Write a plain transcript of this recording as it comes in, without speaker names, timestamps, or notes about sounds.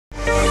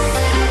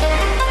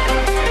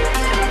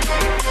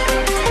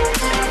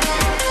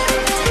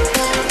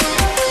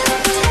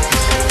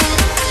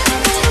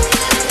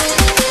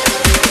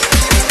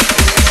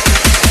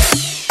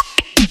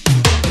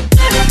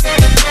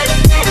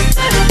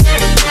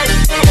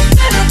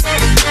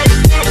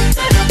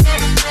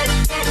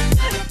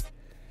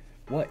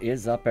What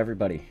is up,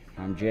 everybody?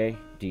 I'm Jay,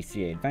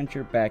 DCA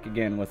Adventure, back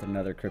again with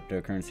another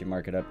cryptocurrency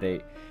market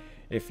update.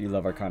 If you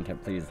love our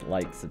content, please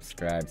like,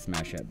 subscribe,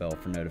 smash that bell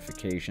for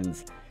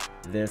notifications.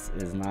 This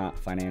is not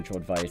financial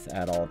advice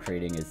at all.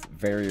 Trading is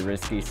very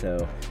risky,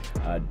 so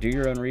do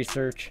your own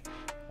research.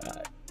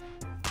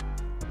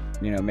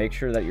 Make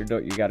sure that you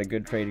got a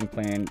good trading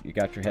plan, you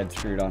got your head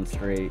screwed on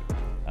straight.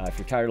 If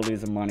you're tired of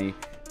losing money,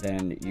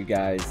 then you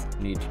guys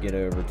need to get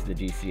over to the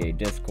DCA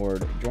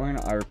Discord. Join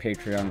our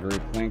Patreon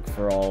group. Link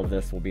for all of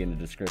this will be in the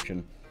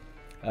description.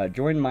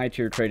 Join my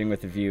tier Trading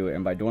with a View,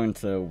 and by doing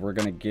so, we're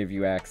going to give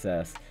you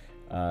access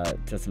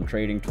to some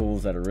trading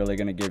tools that are really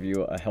going to give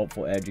you a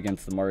helpful edge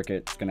against the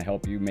market. It's going to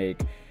help you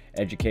make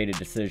educated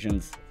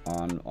decisions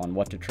on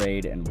what to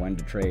trade and when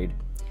to trade.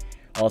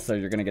 Also,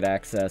 you're going to get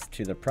access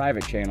to the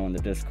private channel in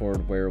the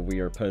Discord where we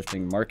are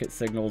posting market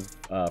signals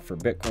for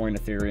Bitcoin,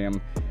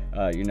 Ethereum.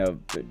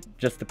 It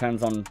just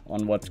depends on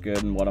what's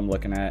good and what I'm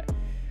looking at.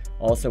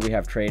 Also, we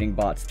have trading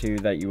bots too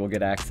that you will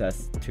get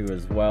access to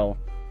as well.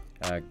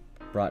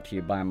 Brought to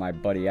you by my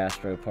buddy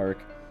Astro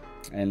Park.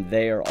 And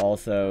they are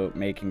also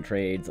making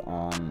trades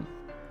on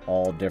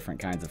all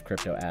different kinds of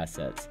crypto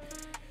assets.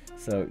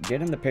 So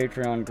get in the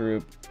Patreon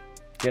group.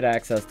 Get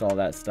access to all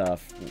that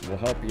stuff. We'll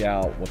help you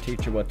out. We'll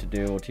teach you what to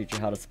do. We'll teach you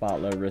how to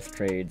spot low risk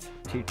trades.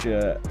 Get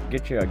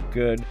you a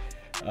good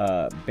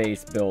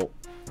base built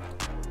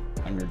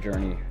on your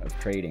journey of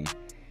trading.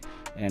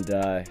 And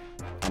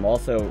I'm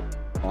also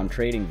on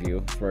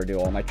TradingView. That's where I do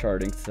all my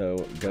charting. So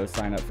go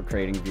sign up for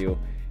TradingView.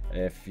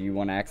 If you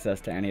want access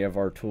to any of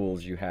our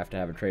tools, you have to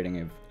have a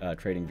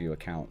TradingView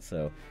account.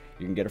 So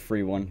you can get a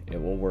free one.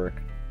 It will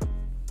work.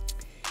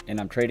 And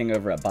I'm trading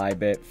over at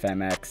Bybit,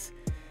 Phemex.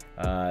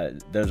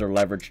 Those are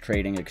leverage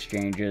trading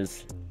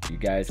exchanges. You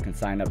guys can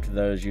sign up to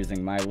those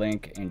using my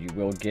link, and you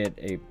will get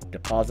a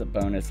deposit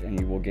bonus, and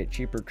you will get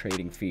cheaper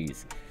trading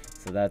fees.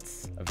 So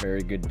that's a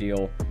very good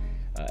deal.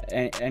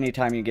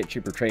 Anytime you get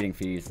cheaper trading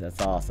fees,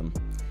 that's awesome.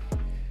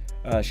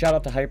 Shout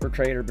out to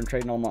HyperTrader. Been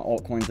trading all my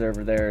altcoins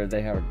over there.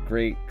 They have a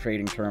great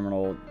trading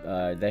terminal.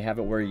 They have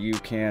it where you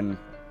can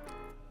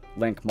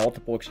link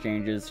multiple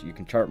exchanges. You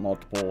can chart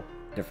multiple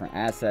different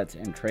assets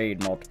and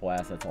trade multiple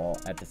assets all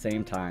at the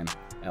same time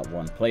at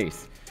one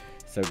place.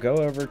 So go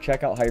over,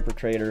 check out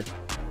HyperTrader,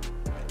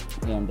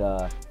 and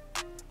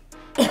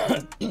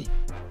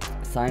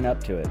sign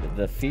up to it.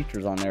 The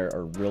features on there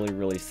are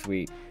really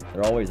sweet.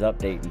 They're always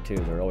updating too.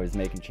 They're always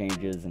making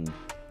changes and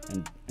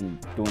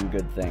doing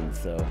good things.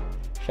 So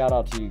shout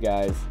out to you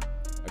guys.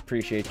 I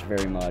appreciate you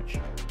very much.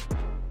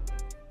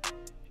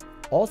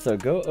 Also,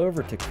 go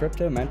over to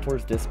Crypto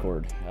Mentors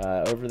Discord.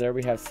 Over there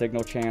we have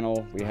Signal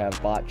channel, we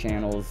have bot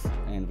channels,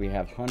 and we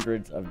have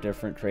hundreds of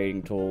different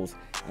trading tools.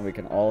 And we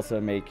can also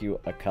make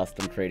you a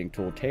custom trading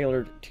tool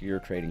tailored to your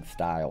trading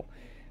style.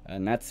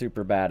 And that's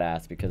super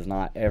badass because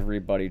not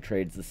everybody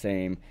trades the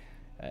same.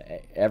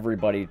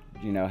 Everybody,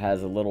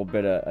 has a little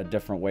bit of a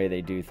different way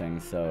they do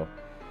things. So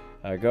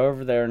go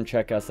over there and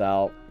check us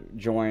out.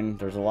 Join.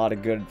 There's a lot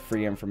of good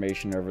free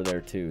information over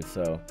there too.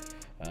 So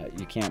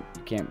you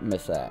can't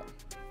miss that.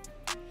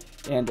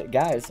 And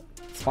guys,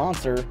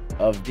 sponsor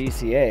of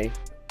DCA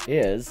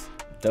is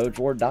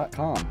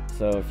dogeward.com.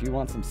 So if you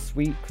want some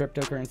sweet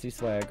cryptocurrency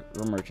swag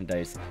or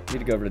merchandise, you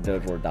need to go over to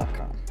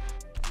dogeward.com.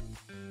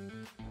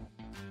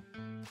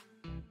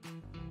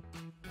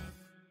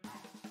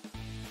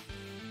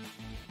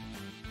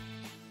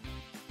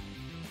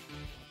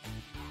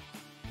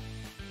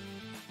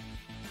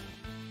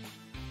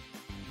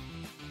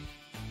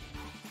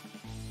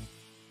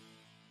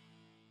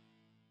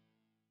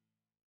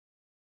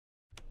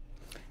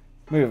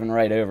 Moving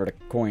right over to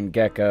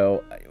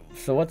CoinGecko.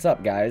 So what's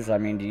up, guys? I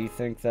mean, do you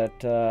think that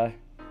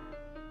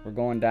we're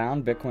going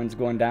down? Bitcoin's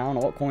going down?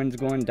 Altcoin's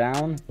going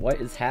down? What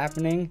is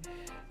happening?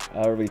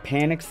 Are we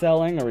panic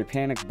selling? Are we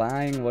panic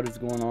buying? What is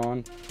going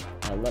on?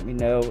 Let me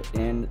know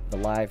in the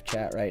live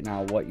chat right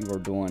now what you are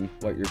doing,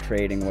 what you're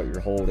trading, what you're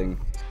holding.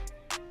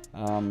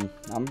 I'm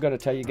going to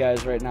tell you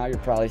guys right now, you're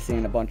probably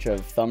seeing a bunch of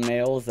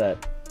thumbnails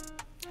that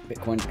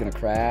Bitcoin's going to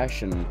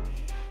crash and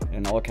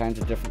all kinds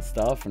of different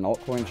stuff, and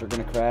altcoins are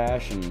going to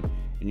crash, and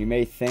you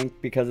may think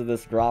because of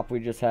this drop we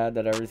just had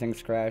that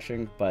everything's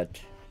crashing, but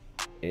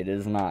it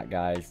is not,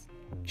 guys.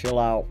 Chill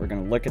out. We're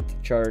going to look at the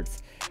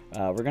charts.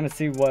 We're going to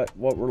see what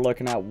we're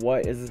looking at,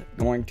 what is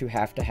going to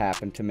have to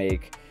happen to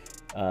make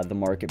the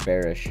market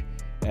bearish,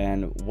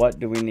 and what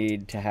do we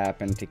need to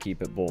happen to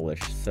keep it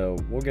bullish. So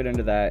we'll get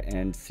into that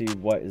and see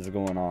what is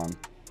going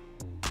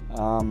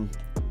on.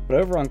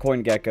 But over on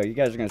CoinGecko, you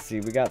guys are going to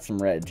see we got some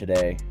red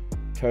today.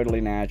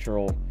 Totally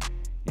natural.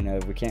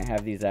 We can't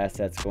have these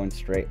assets going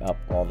straight up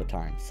all the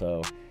time.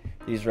 So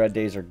these red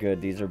days are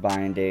good. These are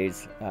buying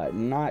days.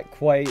 Not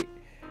quite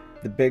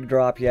the big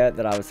drop yet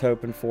that I was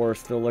hoping for.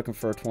 Still looking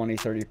for a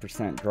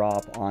 20-30%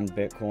 drop on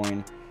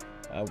Bitcoin.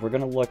 We're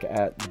going to look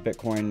at the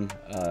Bitcoin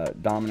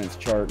dominance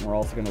chart, and we're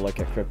also going to look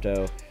at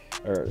crypto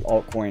or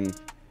altcoin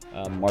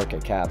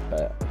market cap,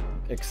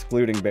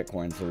 excluding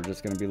Bitcoin. So we're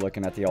just going to be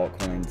looking at the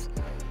altcoins.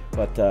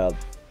 But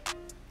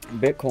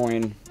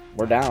Bitcoin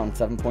we're down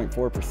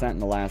 7.4% in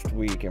the last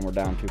week, and we're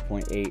down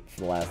 2.8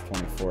 for the last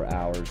 24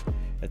 hours.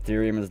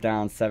 Ethereum is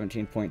down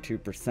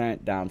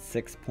 17.2%, down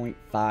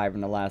 6.5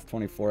 in the last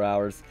 24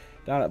 hours,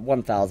 down at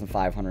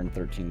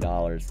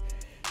 $1,513.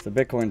 So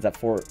Bitcoin's at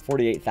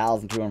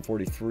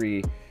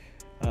 48,243.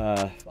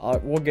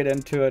 We'll get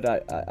into it.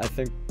 I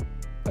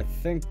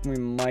think we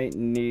might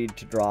need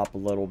to drop a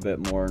little bit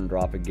more and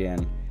drop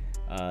again.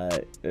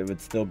 It would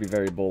still be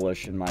very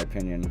bullish in my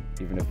opinion,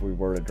 even if we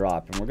were to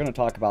drop. And we're going to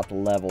talk about the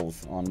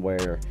levels on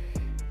where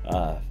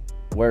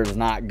it's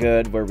not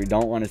good, where we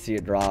don't want to see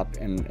it drop,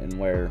 and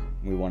where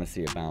we want to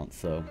see it bounce.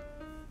 So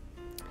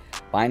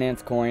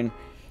Binance Coin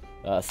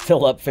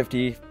still up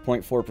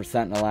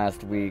 50.4% in the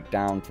last week,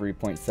 down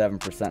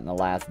 3.7% in the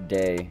last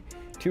day.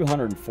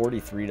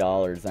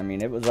 $243. I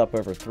mean, it was up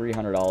over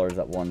 $300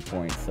 at one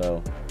point.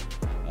 So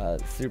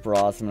super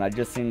awesome. And I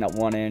just seen that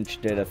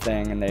 1inch did a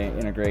thing and they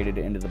integrated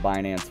it into the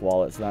Binance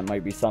wallet, so that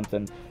might be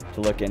something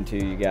to look into,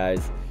 you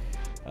guys.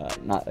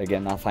 Not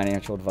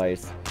financial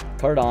advice.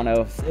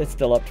 Cardano, it's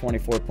still up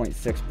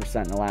 24.6%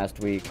 in the last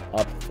week,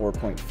 up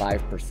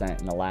 4.5%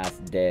 in the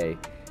last day.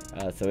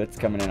 So it's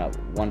coming in at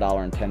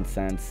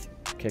 $1.10,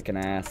 kicking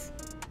ass.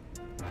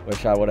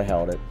 Wish I would have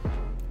held it.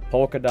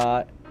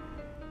 Polkadot,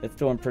 it's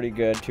doing pretty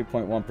good,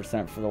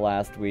 2.1% for the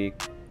last week,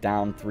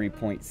 down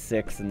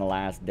 3.6 in the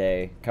last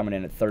day, coming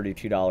in at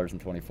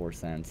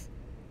 $32.24.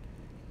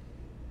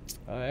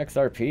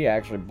 XRP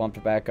actually bumped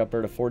it back up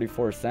there to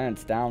 44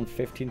 cents, down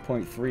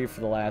 15.3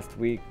 for the last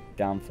week,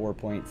 down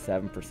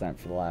 4.7%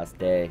 for the last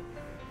day.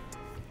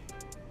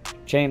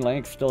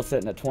 Chainlink still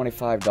sitting at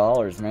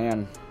 $25,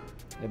 man,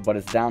 but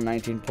it's down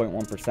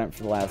 19.1%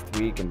 for the last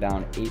week and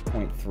down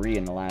 8.3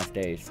 in the last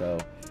day. So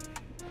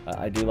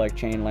I do like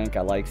Chainlink.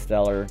 I like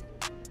Stellar.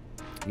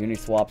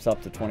 Uniswap's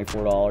up to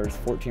 $24,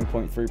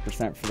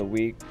 14.3% for the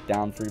week,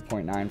 down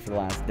 3.9 for the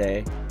last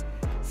day.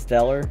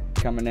 Stellar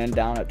coming in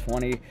down at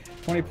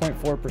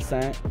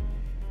 20.4%,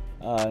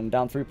 and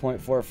down 3.4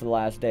 for the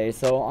last day.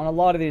 So on a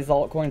lot of these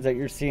altcoins that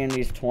you're seeing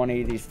these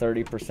 20, these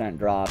 30%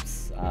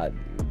 drops,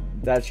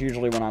 that's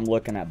usually when I'm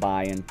looking at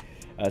buying,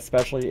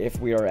 especially if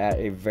we are at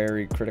a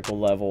very critical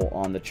level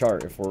on the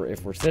chart. If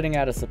we're sitting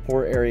at a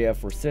support area,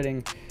 if we're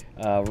sitting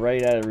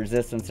right at a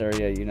resistance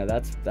area, you know,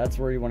 that's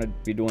where you want to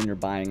be doing your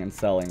buying and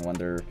selling, when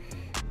they're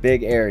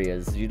big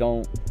areas. You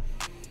don't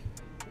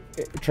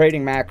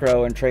trading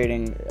macro and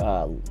trading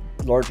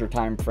larger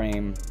time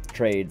frame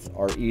trades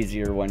are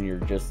easier when you're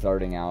just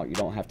starting out. You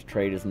don't have to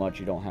trade as much,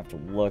 you don't have to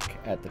look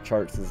at the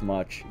charts as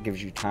much. It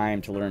gives you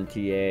time to learn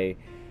TA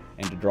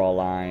and to draw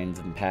lines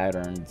and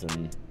patterns.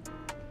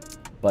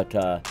 But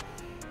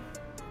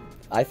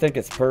I think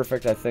it's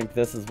perfect. I think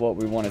this is what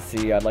we want to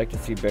see. I'd like to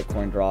see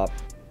Bitcoin drop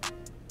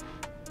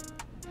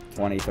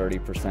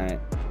 20-30%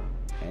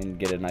 and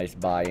get a nice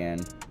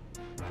buy-in.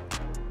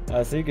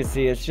 So you can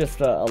see it's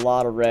just a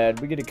lot of red.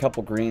 We get a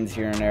couple greens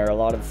here and there. A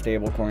lot of the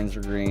stable coins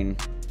are green.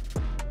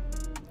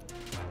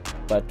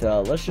 But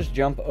let's just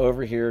jump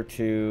over here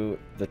to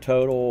the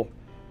total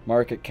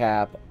market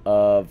cap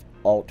of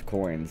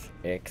altcoins,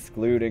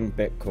 excluding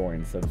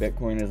Bitcoin. So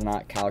Bitcoin is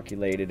not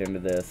calculated into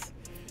this.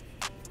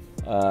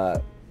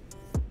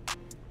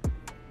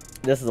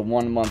 This is a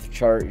 1 month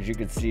chart. As you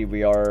can see,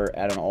 we are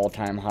at an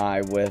all-time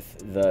high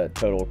with the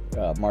total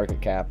market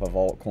cap of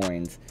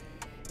altcoins,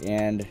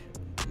 and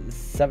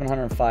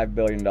 $705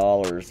 billion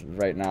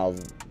right now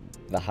is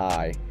the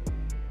high.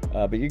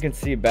 But you can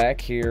see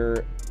back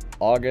here,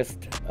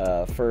 August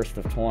 1st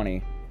of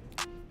 20,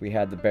 we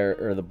had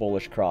the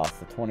bullish cross,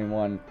 the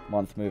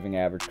 21-month moving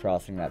average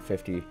crossing that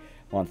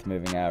 50-month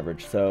moving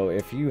average. So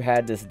if you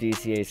had this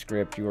DCA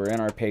script, you were in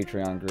our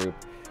Patreon group,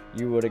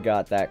 you would have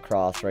got that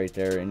cross right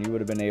there, and you would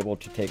have been able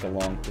to take a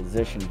long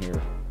position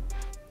here.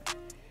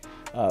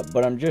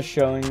 But I'm just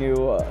showing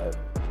you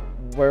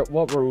what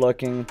we're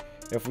looking.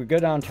 If we go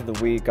down to the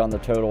week on the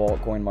total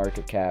altcoin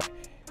market cap,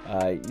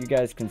 you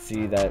guys can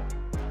see that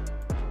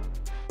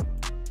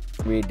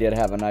we did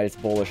have a nice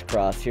bullish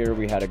cross here.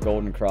 We had a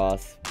golden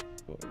cross.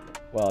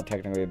 Well,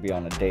 technically it'd be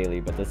on a daily,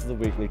 but this is a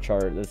weekly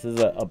chart. This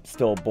is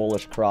still a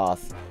bullish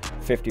cross.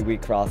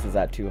 50-week cross is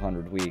at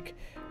 200-week.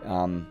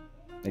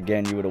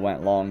 Again, you would have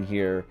went long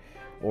here,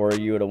 or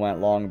you would have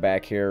went long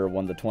back here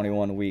when the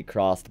 21-week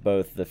crossed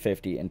both the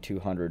 50 and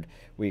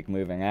 200-week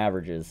moving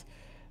averages.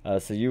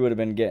 So you would have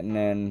been getting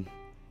in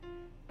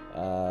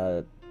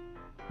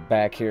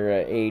back here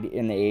at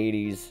in the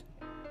 80s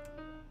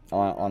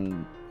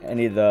on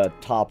any of the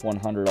top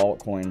 100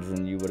 altcoins,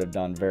 and you would have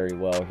done very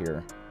well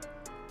here.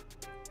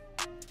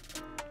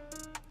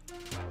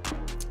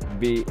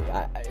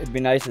 It'd be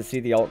nice to see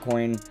the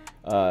altcoin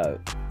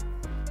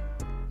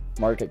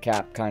market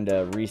cap kind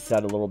of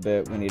reset a little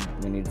bit. We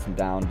need some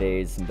down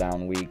days, some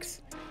down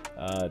weeks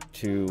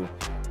to,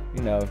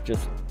 you know,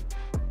 just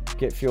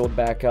get fueled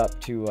back up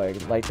to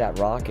light that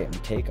rocket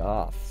and take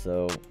off.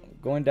 So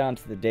going down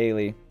to the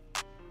daily,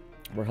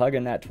 we're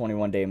hugging that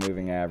 21-day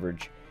moving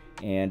average,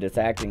 and it's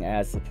acting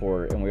as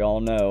support. And we all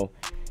know,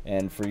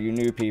 and for you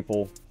new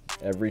people,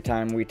 every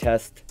time we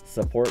test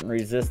support and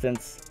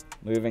resistance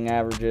moving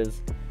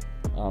averages,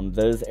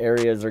 those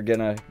areas are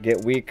gonna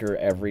get weaker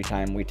every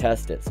time we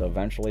test it, so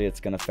eventually it's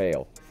gonna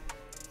fail.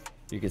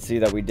 You can see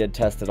that we did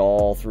test it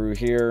all through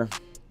here,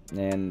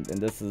 and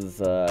this is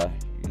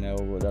you know,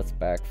 that's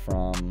back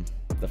from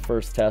the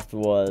first test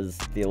was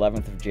the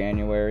 11th of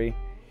January,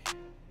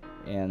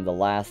 and the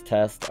last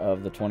test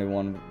of the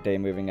 21-day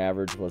moving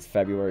average was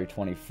February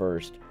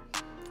 21st.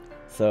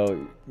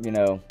 So, you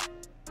know,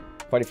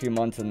 quite a few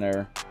months in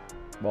there.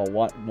 Well,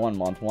 one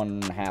month,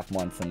 1.5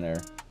 months in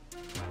there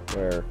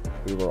where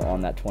we were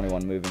on that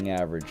 21 moving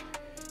average.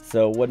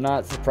 So would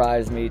not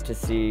surprise me to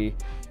see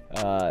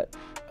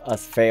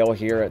us fail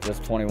here at this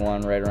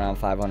 21 right around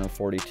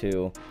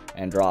 542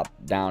 and drop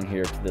down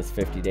here to this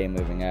 50-day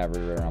moving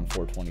average around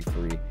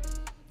 423.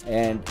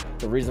 And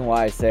the reason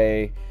why I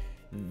say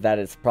that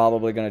it's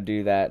probably going to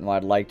do that, and why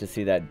I'd like to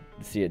see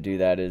it do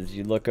that, is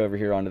you look over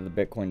here onto the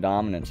Bitcoin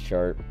dominance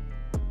chart.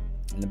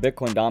 In the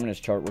Bitcoin dominance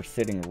chart, we're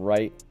sitting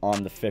right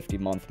on the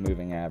 50-month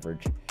moving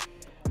average.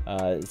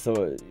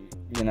 So,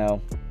 you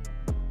know,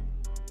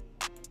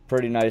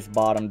 pretty nice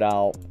bottomed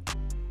out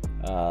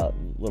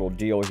little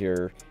deal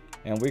here.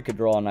 And we could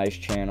draw a nice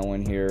channel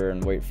in here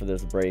and wait for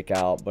this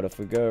breakout. But if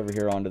we go over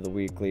here onto the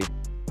weekly,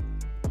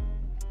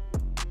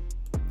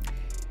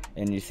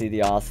 and you see the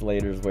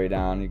oscillators way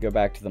down, you go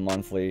back to the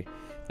monthly,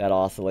 that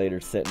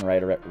oscillator's sitting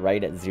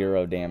right at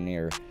zero, damn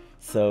near.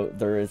 So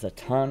there is a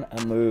ton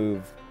of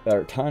room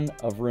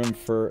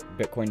for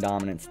Bitcoin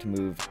dominance to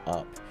move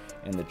up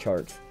in the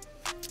charts.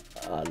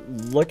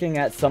 Looking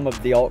at some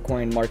of the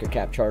altcoin market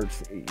cap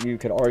charts, you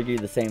could argue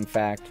the same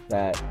fact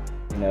that,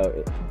 you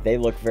know, they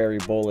look very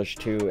bullish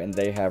too, and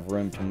they have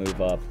room to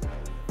move up.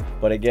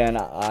 But again,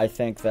 I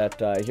think that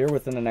here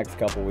within the next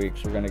couple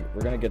weeks, we're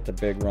gonna get the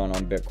big run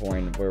on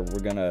Bitcoin, where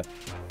we're gonna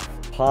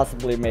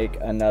possibly make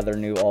another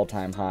new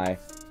all-time high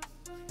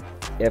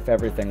if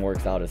everything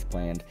works out as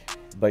planned.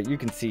 But you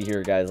can see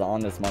here, guys, on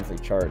this monthly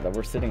chart that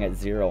we're sitting at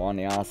zero on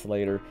the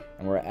oscillator,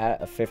 and we're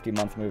at a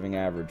 50-month moving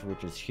average,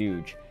 which is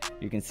huge.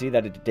 You can see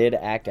that it did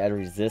act as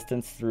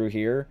resistance through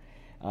here,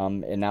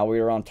 and now we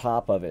are on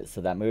top of it,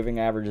 so that moving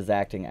average is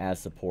acting as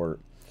support.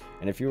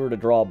 And if you were to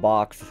draw a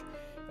box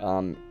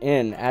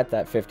in at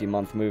that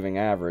 50-month moving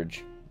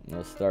average,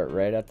 we'll start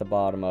right at the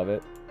bottom of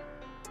it,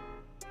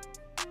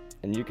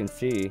 and you can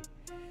see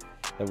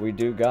that we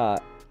do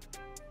got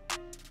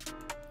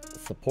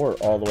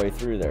support all the way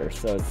through there,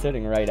 so it's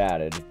sitting right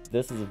at it.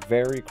 This is a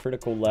very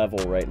critical level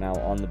right now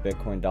on the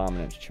Bitcoin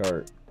dominance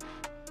chart.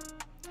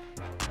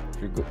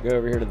 If you go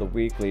over here to the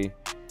weekly,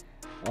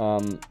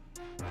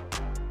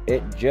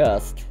 it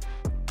just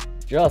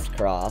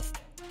crossed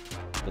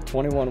the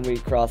 21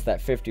 week, crossed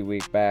that 50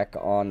 week back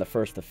on the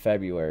 1st of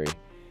February.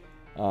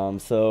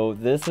 So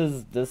this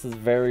is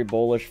very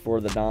bullish for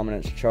the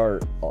dominance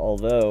chart,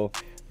 although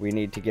we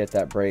need to get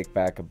that break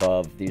back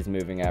above these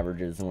moving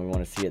averages, and we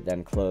want to see it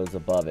then close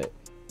above it.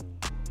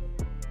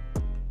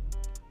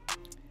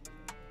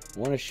 I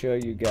want to show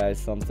you guys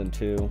something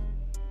too.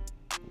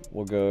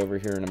 We'll go over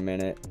here in a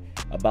minute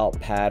about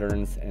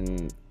patterns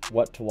and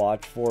what to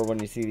watch for when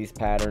you see these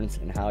patterns,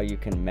 and how you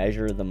can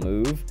measure the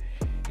move.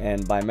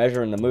 And by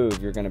measuring the move,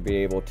 you're going to be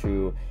able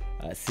to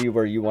see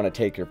where you want to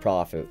take your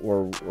profit,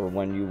 or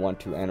when you want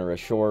to enter a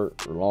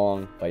short or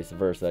long, vice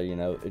versa. You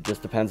know, it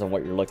just depends on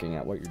what you're looking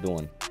at, what you're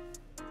doing.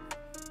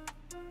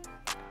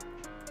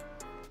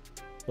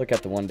 Look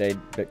at the 1-day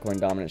Bitcoin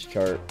dominance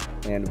chart,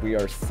 and we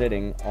are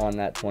sitting on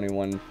that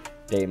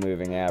 21-day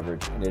moving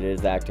average, and it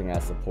is acting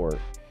as support.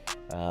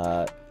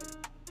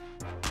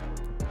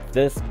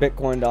 This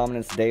Bitcoin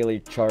dominance daily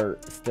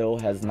chart still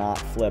has not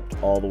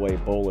flipped all the way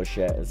bullish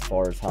yet, as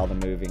far as how the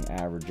moving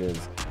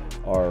averages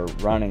are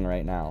running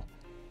right now.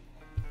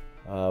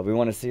 We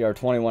want to see our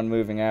 21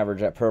 moving average,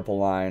 that purple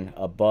line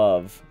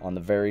above on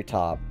the very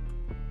top,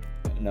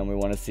 and then we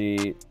want to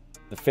see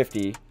the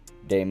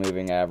 50-day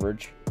moving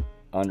average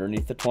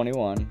underneath the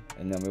 21,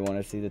 and then we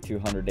want to see the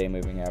 200-day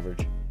moving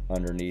average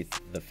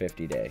underneath the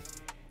 50-day.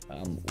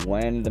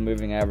 When the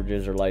moving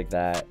averages are like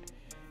that,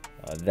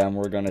 then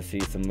we're going to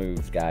see some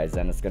moves, guys,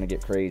 and it's going to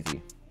get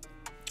crazy.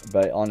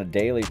 But on a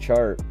daily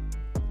chart,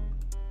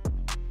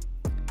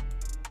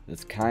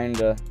 this kind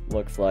of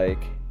looks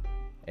like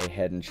a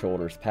head and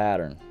shoulders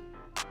pattern.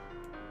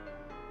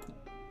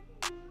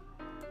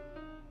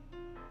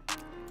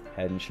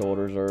 Head and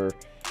shoulders are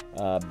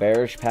a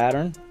bearish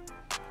pattern.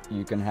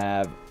 You can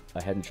have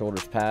a head and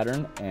shoulders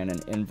pattern and an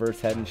inverse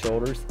head and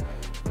shoulders,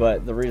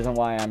 but the reason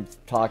why I'm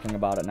talking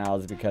about it now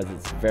is because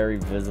it's very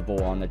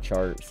visible on the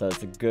chart. So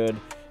it's a good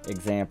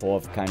example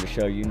of kind of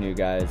show you new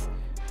guys,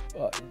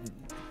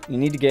 you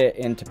need to get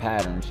into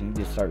patterns. You need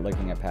to start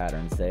looking at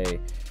patterns. They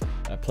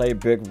play a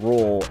big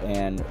role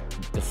in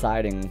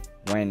deciding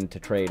when to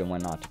trade and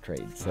when not to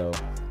trade, so,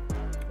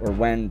 or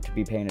when to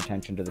be paying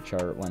attention to the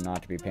chart, when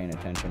not to be paying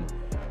attention.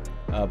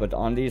 But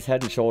on these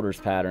head and shoulders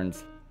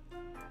patterns,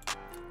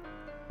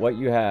 what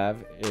you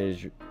have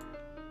is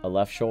a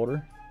left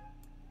shoulder,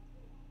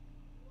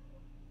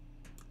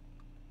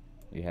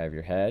 you have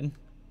your head,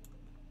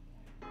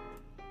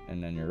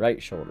 and then your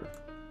right shoulder.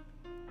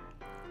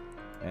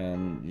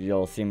 And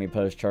you'll see me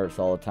post charts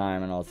all the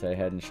time, and I'll say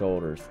head and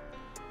shoulders.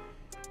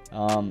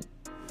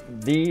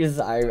 These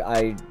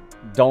I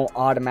don't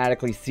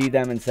automatically see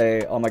them and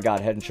say, oh my god,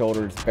 head and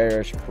shoulders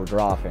bearish for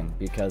dropping,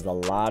 because a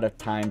lot of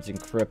times in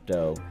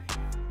crypto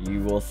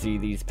you will see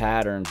these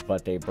patterns,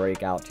 but they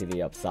break out to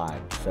the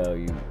upside. So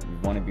you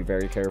want to be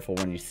very careful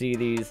when you see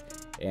these,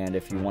 and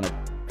if you want to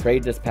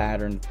trade this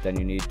pattern, then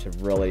you need to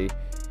really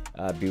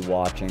be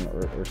watching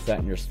or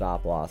setting your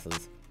stop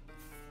losses.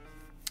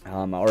 I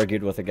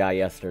argued with a guy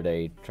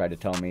yesterday, tried to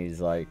tell me,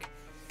 he's like,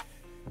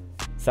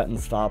 setting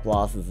stop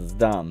losses is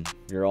dumb.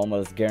 You're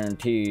almost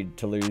guaranteed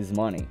to lose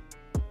money.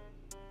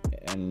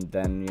 And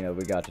then, you know,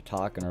 we got to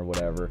talking or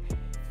whatever.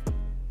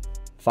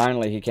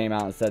 Finally, he came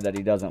out and said that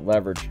he doesn't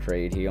leverage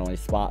trade. He only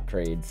spot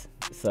trades.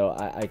 So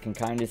I can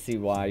kind of see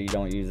why you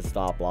don't use a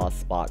stop loss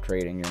spot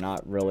trading. You're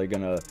not really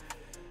going to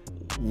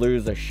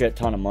lose a shit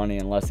ton of money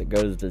unless it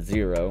goes to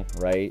zero,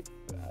 right?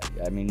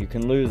 I mean, you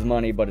can lose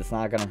money, but it's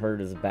not going to hurt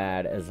as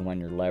bad as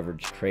when you're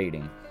leverage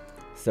trading.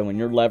 So when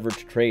you're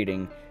leverage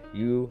trading,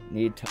 you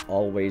need to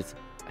always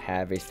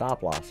have a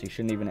stop loss. You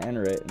shouldn't even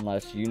enter it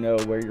unless you know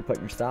where you're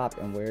putting your stop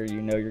and where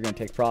you know you're going to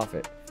take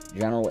profit.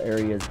 General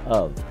areas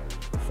of.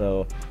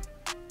 So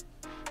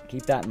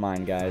keep that in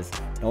mind, guys.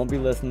 Don't be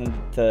listening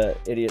to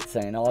idiots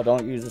saying, oh,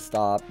 don't use a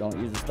stop, don't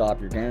use a stop,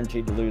 you're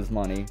guaranteed to lose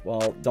money.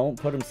 Well, don't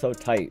put them so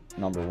tight,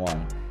 number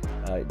one.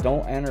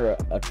 Don't enter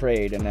a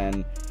trade and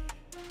then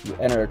you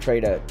enter a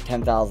trade at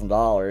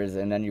 $10,000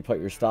 and then you put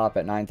your stop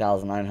at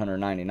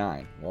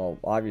 $9,999. Well,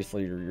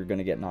 obviously you're going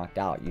to get knocked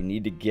out. You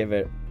need to give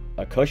it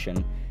a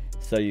cushion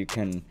so you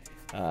can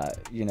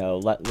you know,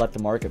 let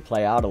the market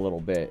play out a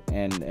little bit.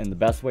 And the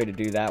best way to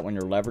do that when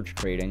you're leverage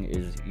trading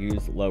is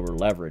use lower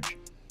leverage.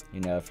 You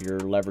know, if you're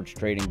leverage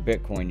trading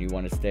Bitcoin, you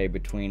want to stay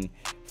between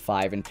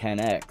 5 and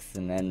 10x,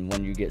 and then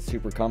when you get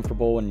super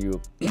comfortable and you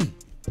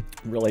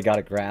really got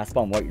a grasp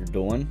on what you're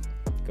doing,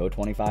 go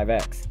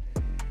 25x.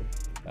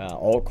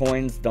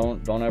 Altcoins,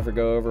 don't ever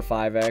go over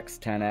 5x,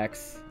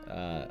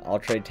 10x. I'll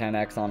trade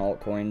 10x on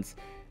altcoins,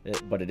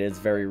 but it is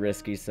very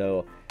risky.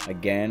 So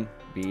again,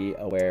 be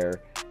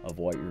aware of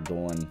what you're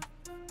doing.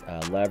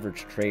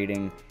 Leverage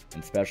trading,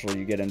 and especially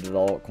you get into the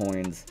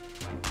altcoins,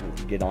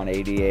 you get on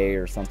ADA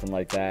or something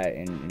like that,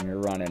 and you're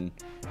running,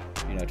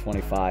 you know,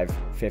 25,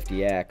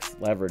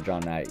 50x leverage on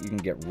that, you can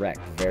get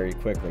wrecked very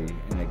quickly,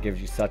 and it gives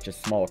you such a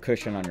small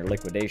cushion on your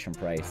liquidation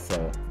price.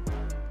 So,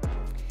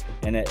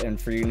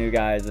 and for you new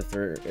guys, if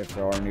there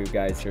are new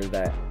guys here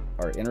that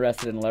are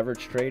interested in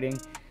leverage trading,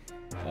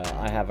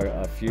 I have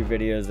a few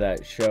videos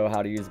that show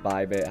how to use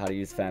Bybit, how to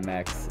use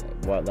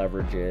Phemex, what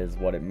leverage is,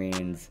 what it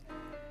means.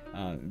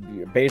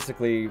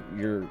 Basically,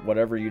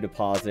 whatever you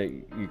deposit,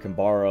 you can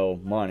borrow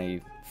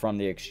money from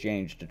the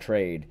exchange to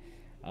trade.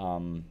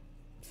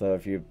 So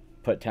if you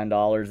put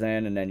 $10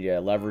 in and then you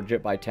leverage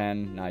it by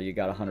 10, now you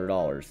got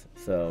 $100.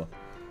 So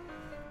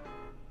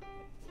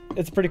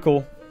it's pretty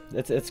cool.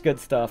 It's good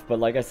stuff. But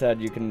like I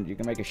said, you can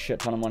make a shit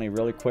ton of money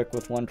really quick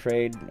with one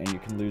trade, and you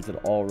can lose it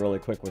all really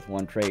quick with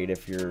one trade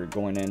if you're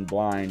going in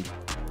blind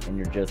and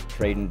you're just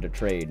trading to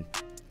trade.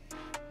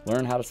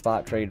 Learn how to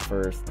spot trade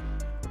first.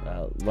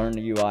 Learn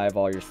the UI of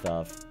all your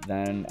stuff,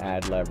 then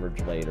add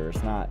leverage later.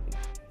 It's not,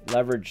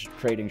 leverage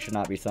trading should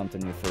not be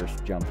something you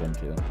first jump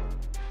into.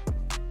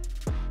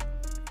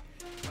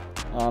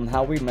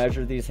 How we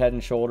measure these head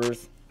and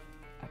shoulders.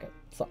 I got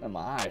something in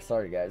my eye,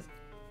 sorry guys.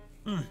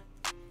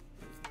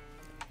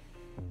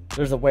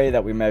 There's a way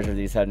that we measure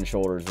these head and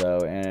shoulders though,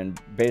 and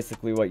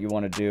basically what you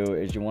want to do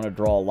is you want to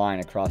draw a line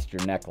across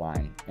your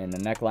neckline, and the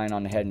neckline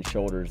on the head and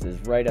shoulders is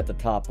right at the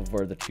top of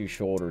where the two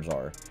shoulders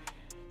are.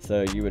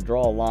 So you would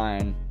draw a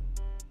line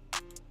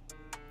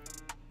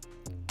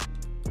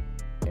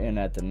in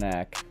at the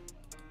neck,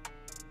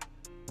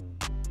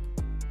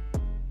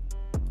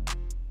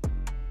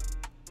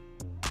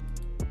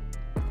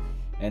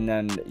 and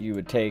then you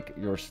would take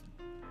your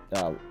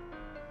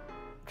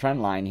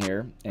trend line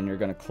here, and you're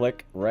going to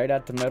click right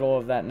at the middle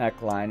of that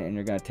neckline, and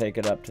you're going to take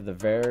it up to the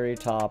very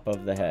top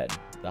of the head,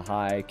 the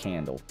high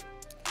candle.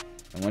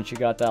 And once you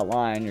got that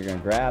line, you're going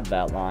to grab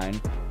that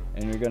line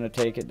and you're going to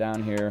take it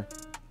down here,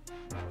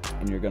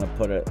 and you're going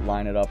to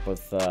line it up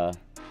with the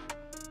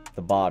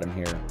bottom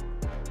here.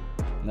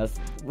 And that's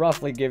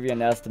roughly give you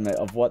an estimate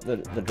of what the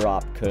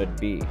drop could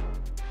be.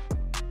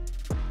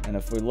 And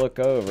if we look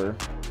over,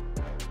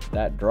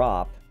 that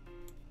drop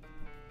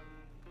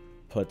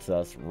puts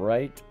us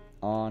right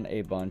on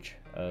a bunch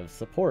of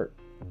support.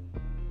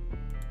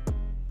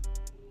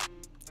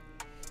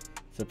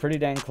 So pretty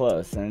dang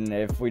close. And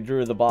if we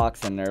drew the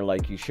box in there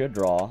like you should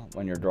draw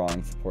when you're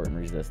drawing support and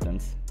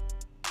resistance,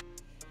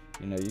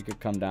 you know, you could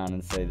come down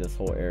and say this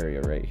whole area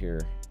right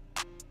here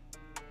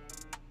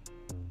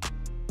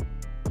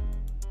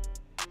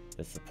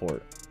is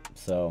support.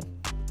 So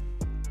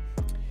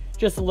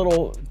just a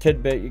little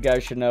tidbit you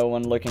guys should know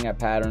when looking at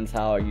patterns,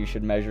 how you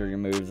should measure your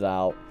moves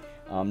out.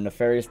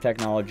 Nefarious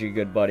Technology,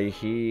 good buddy,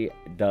 he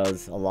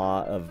does a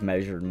lot of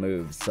measured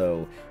moves,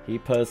 so he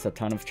posts a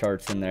ton of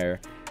charts in there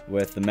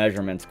with the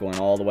measurements going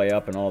all the way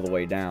up and all the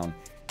way down,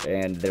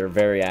 and they're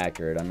very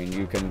accurate. I mean,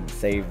 you can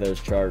save those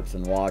charts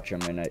and watch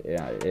them, and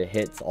it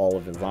hits all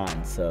of his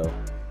lines. So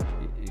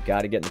You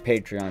got to get in the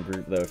Patreon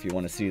group though if you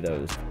want to see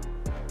those,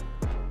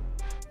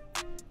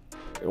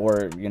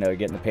 or you know,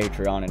 get in the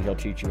Patreon and he'll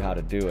teach you how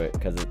to do it,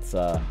 because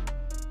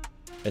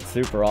it's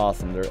super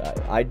awesome.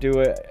 I do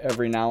it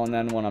every now and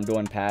then when I'm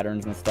doing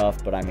patterns and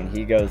stuff, but I mean,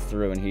 he goes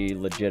through and he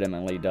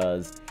legitimately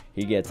does.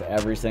 He gets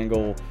every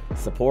single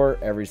support,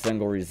 every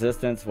single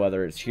resistance,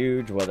 whether it's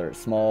huge, whether it's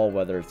small,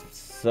 whether it's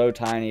so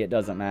tiny, it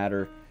doesn't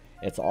matter.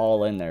 It's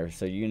all in there,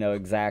 so you know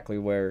exactly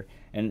where,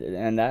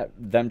 and that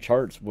them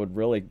charts would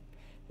really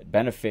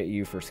benefit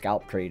you for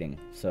scalp trading.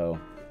 So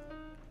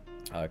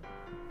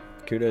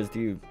kudos to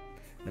you,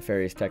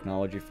 Nefarious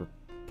Technology, for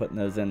putting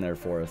those in there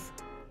for us.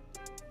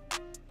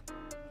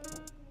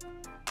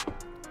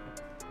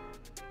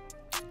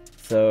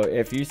 So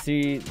if you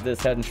see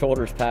this head and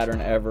shoulders pattern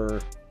ever,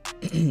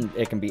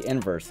 it can be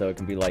inverse, so it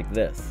can be like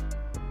this.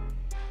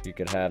 You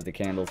could have the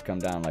candles come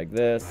down like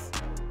this,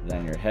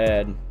 then your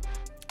head,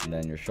 and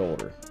then your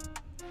shoulder.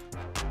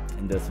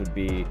 And this would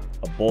be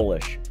a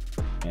bullish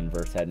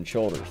inverse head and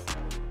shoulders.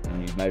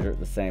 And you'd measure it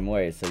the same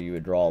way. So you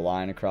would draw a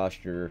line across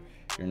your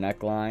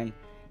neckline,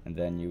 and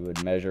then you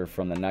would measure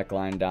from the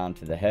neckline down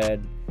to the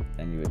head.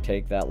 Then you would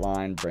take that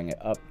line, bring it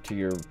up to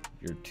your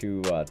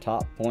two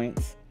top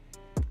points,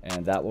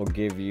 and that will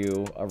give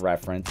you a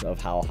reference of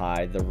how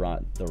high the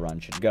run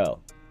should go.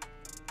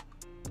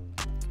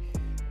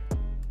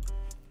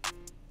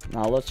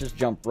 Now let's just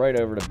jump right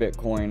over to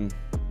Bitcoin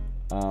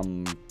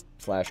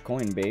slash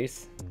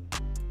Coinbase.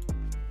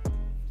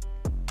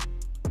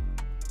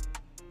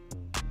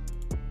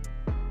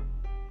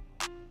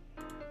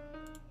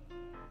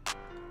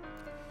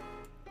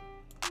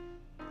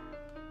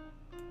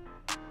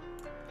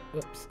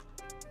 Whoops.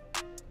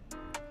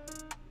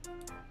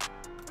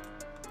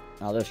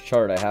 Now this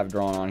chart I have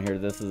drawn on here,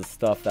 this is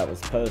stuff that was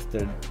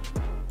posted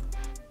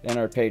in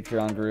our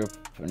Patreon group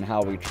and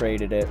how we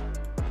traded it.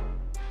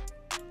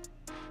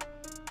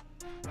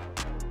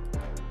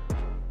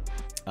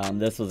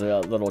 This was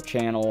a little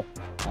channel,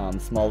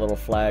 small little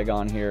flag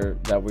on here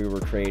that we were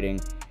trading,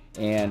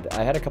 and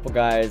I had a couple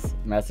guys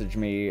message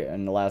me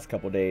in the last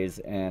couple days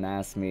and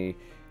ask me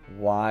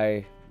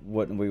why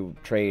wouldn't we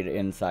trade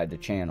inside the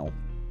channel.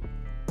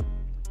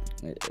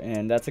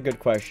 And that's a good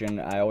question.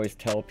 I always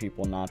tell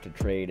people not to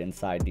trade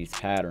inside these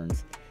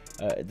patterns.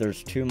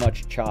 There's too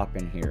much chop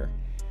in here.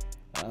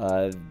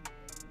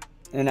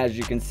 And as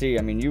you can see,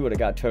 I mean, you would have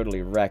got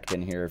totally wrecked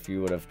in here if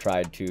you would have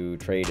tried to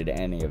trade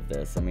any of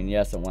this. I mean,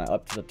 yes, it went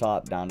up to the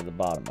top, down to the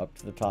bottom, up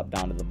to the top,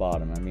 down to the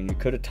bottom. I mean, you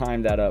could have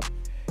timed that up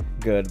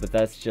good, but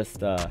that's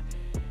just,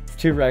 it's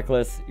too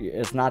reckless.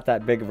 It's not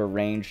that big of a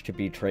range to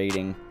be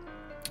trading.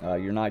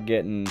 You're not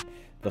getting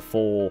the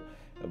full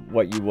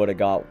what you would have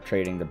got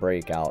trading the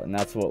breakout, and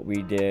that's what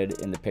we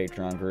did in the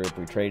Patreon group.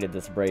 We traded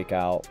this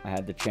breakout. I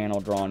had the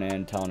channel drawn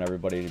in, telling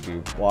everybody to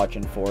be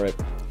watching for it.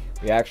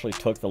 We actually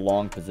took the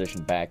long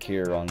position back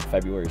here on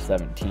February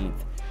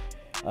 17th.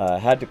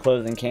 Had the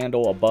closing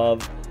candle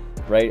above,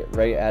 right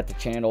at the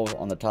channel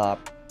on the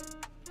top,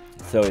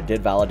 so it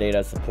did validate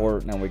as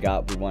support, and then we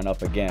went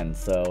up again.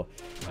 So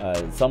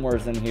somewhere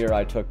in here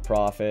I took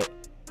profit.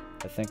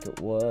 I think it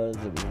was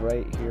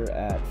right here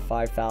at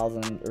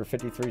 5,000 or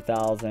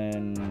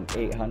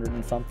 53,800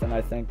 and something,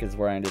 I think, is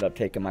where I ended up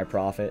taking my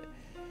profit.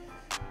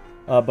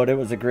 But it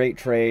was a great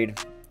trade,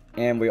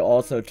 and we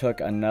also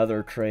took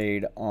another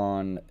trade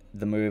on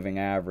the moving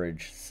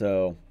average.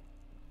 So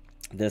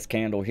this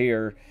candle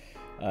here,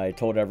 I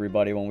told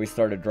everybody when we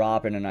started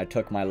dropping and I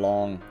took my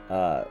long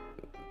that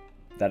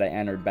I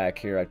entered back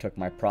here, I took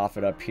my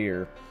profit up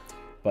here.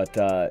 But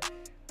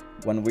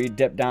when we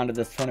dipped down to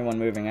this 21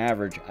 moving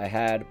average, I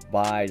had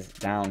buys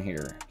down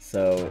here.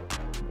 So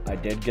I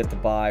did get the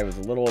buy. It was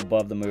a little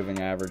above the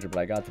moving average, but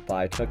I got the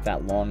buy, took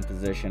that long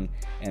position,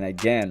 and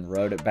again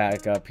rode it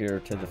back up here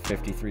to the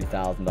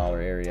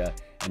 $53,000 area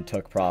and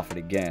took profit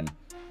again.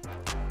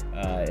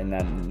 And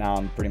then now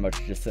I'm pretty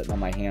much just sitting on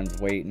my hands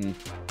waiting.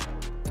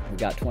 We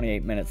got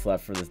 28 minutes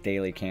left for this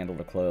daily candle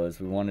to close.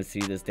 We want to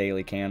see this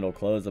daily candle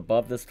close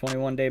above this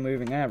 21-day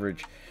moving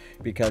average,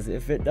 because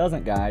if it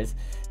doesn't, guys,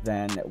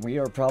 then we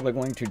are probably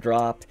going to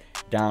drop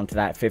down to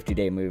that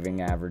 50-day moving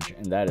average,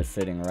 and that is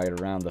sitting right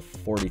around the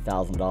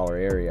 $40,000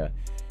 area.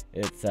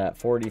 It's at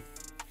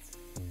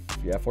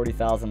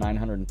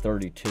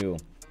 40,932.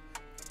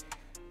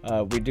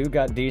 We do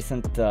got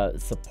decent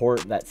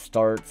support that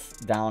starts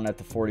down at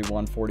the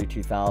 41,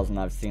 42,000.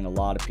 I've seen a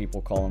lot of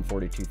people call them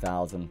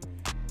 42,000.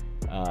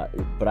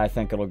 But I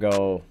think it'll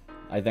go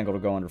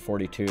under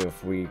 42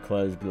 if we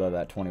close below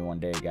that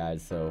 21-day,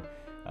 guys. So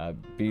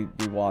be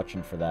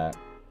watching for that.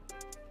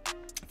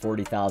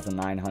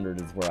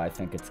 40,900 is where I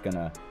think it's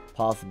gonna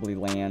possibly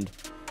land.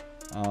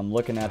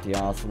 Looking at the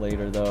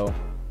oscillator though,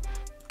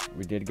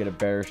 we did get a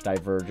bearish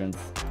divergence.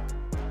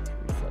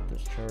 Reset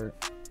this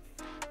chart.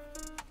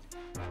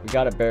 We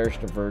got a bearish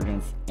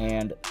divergence,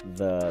 and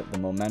the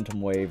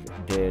momentum wave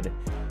did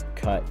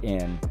cut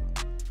in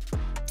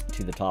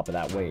to the top of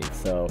that wave.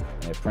 So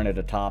it printed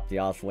a top, the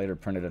oscillator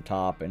printed a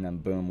top, and then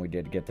boom, we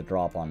did get the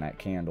drop on that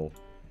candle.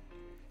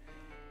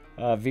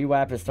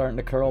 VWAP is starting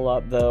to curl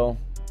up though.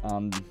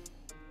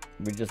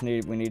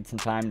 we need some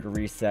time to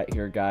reset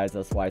here, guys.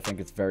 That's why I think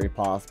it's very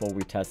possible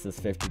we test this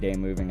 50-day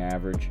moving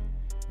average.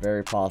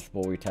 Very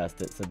possible we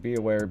test it. So be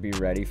aware, be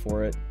ready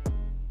for it.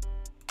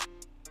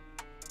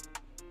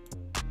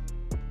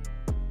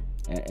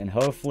 And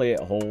hopefully it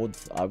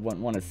holds. I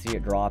wouldn't want to see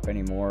it drop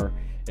anymore.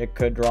 It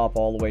could drop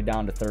all the way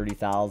down to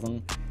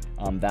 30,000.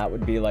 That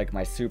would be like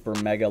my super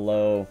mega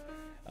low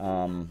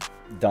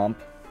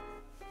dump.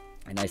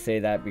 And I say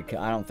that because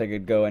I don't think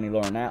it'd go any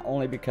lower than that,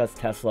 only because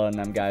Tesla and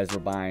them guys were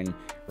buying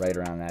right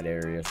around that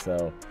area.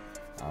 So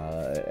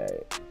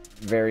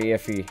very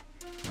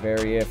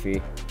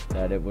iffy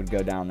that it would go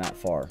down that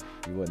far.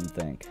 You wouldn't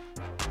think.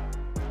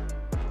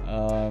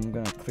 I'm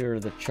gonna clear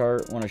the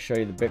chart. I want to show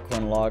you the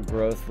Bitcoin log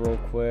growth real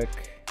quick.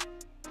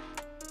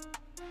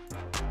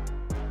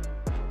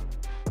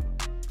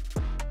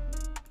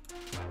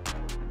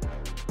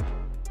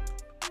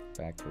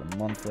 Back to the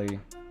monthly.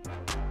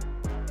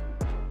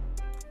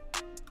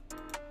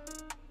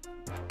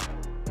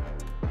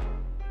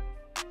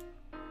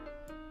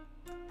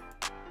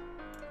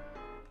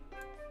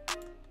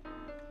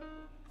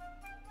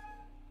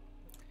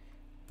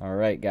 All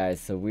right,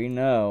 guys, so we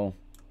know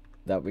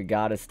that we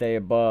got to stay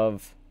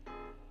above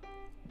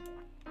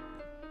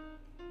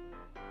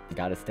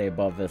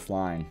this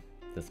line,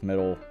 this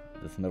middle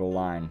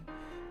line,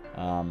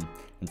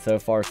 and so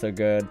far so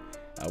good.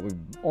 We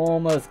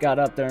almost got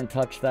up there and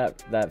touched that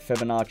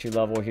Fibonacci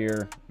level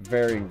here.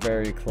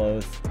 Very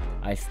close.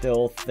 I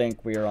still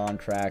think we are on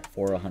track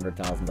for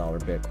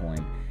 $100,000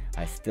 Bitcoin.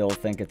 I still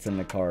think it's in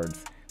the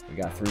cards. We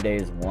got 3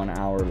 days, 1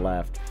 hour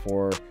left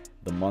for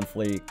the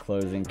monthly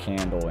closing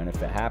candle, and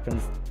if it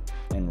happens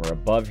and we're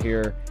above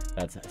here,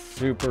 that's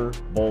super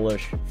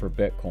bullish for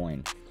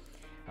Bitcoin.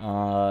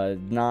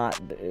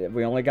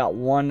 We only got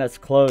one that's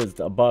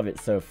closed above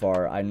it so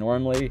far. I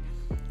normally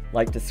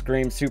like to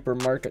scream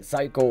supermarket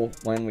cycle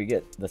when we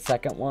get the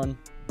second one,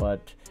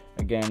 but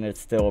again, it's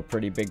still a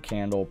pretty big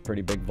candle,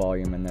 pretty big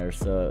volume in there,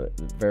 so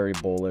very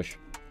bullish.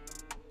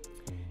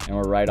 And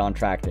we're right on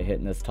track to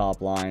hitting this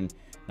top line,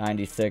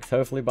 96.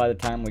 Hopefully by the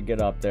time we get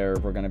up there,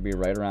 we're going to be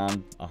right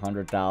around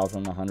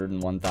 $100,000,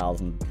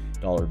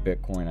 $101,000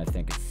 Bitcoin. I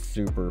think it's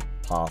super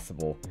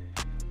possible.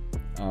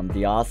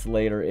 The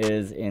oscillator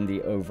is in the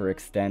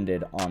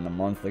overextended on the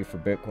monthly for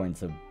Bitcoin,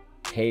 so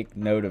take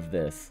note of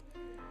this.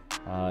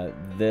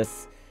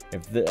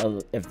 If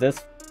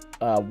this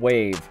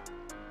wave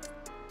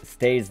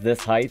stays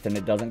this height and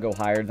it doesn't go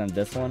higher than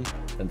this one,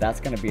 then that's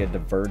going to be a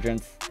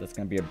divergence. That's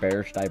going to be a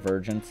bearish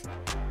divergence.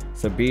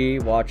 So be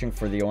watching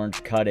for the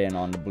orange cut in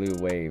on the blue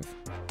wave.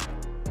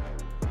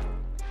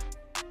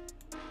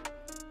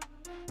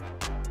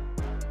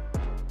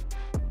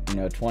 You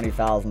know,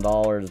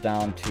 $20,000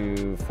 down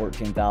to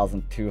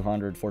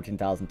 14,200,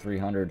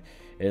 14,300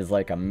 is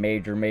like a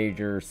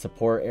major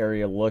support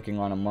area looking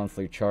on a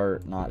monthly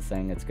chart. Not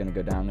saying it's going to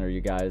go down there,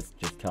 you guys,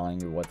 just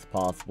telling you what's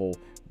possible,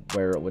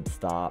 where it would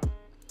stop.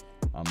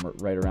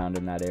 Right around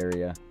in that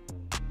area.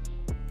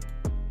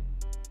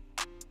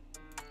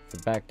 So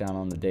back down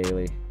on the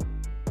daily.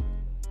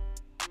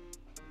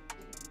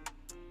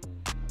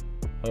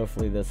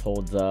 Hopefully this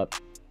holds up.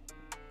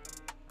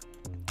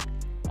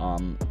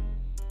 And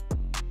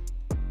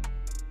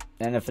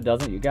if it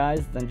doesn't, you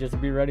guys, then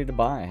just be ready to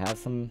buy. Have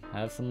some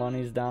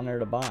monies down there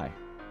to buy.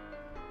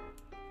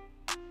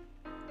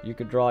 You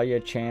could draw you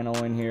a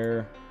channel in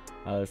here.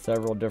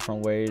 Several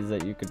different ways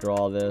that you could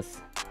draw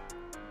this.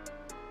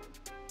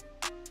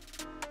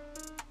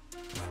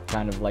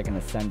 Kind of like an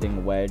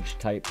ascending wedge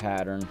type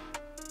pattern.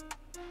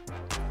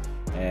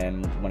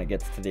 And when it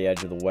gets to the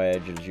edge of the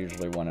wedge is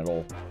usually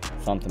when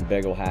something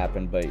big will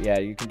happen. But yeah,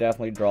 you can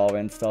definitely draw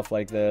in stuff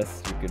like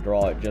this. You could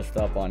draw it just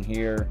up on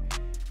here.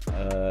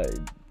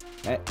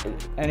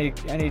 Any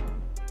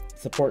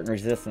support and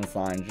resistance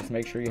line, just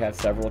make sure you have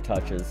several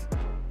touches.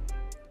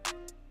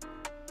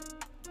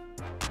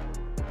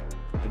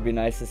 It'd be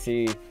nice to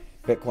see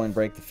Bitcoin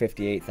break the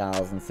 $58,000,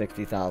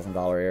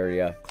 $60,000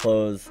 area,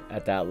 close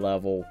at that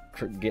level,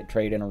 get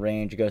trade in a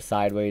range, go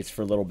sideways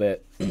for a little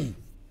bit, and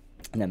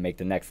then make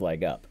the next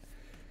leg up.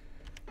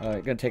 All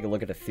right, gonna take a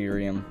look at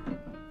Ethereum.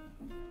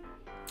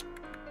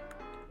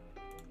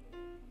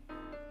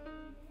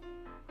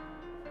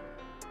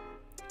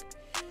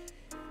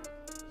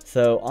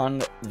 So on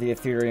the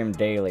Ethereum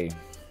daily,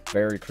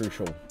 very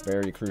crucial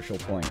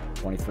point.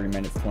 23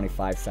 minutes,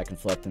 25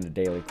 seconds left in the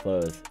daily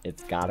close.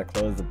 It's got to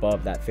close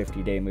above that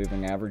 50-day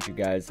moving average, you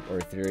guys, or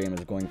Ethereum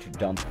is going to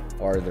dump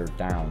farther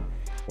down.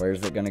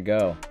 Where's it going to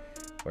go?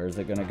 Where's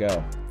it going to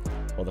go?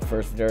 Well, the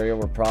first area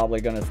we're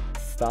probably going to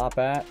stop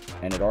at,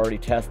 and it already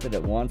tested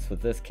it once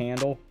with this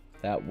candle,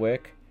 that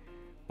wick.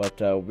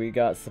 But we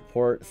got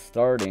support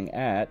starting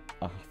at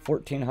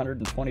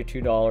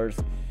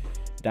 $1,422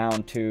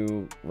 down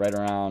to right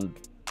around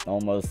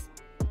almost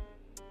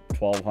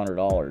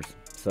 $1,200.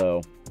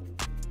 So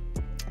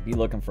be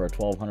looking for a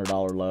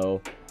 $1,200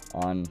 low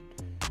on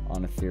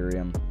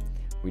Ethereum.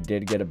 We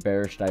did get a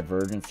bearish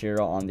divergence here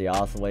on the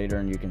oscillator,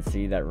 and you can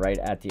see that right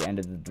at the end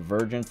of the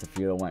divergence, if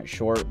you went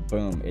short,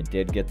 boom, it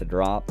did get the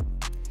drop.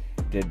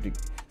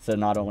 So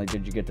not only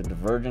did you get the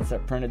divergence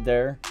that printed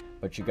there,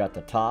 but you got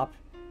the top,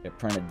 it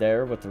printed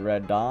there with the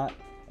red dot,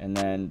 and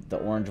then the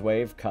orange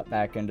wave cut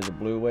back into the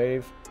blue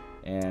wave,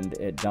 and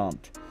it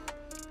dumped.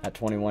 That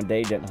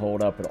 21-day didn't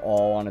hold up at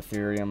all on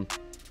Ethereum.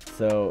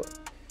 So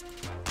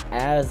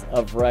as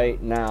of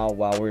right now,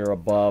 while we're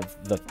above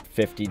the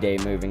 50-day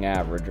moving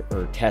average,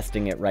 or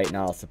testing it right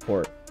now,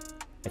 support,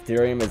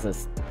 Ethereum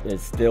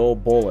is still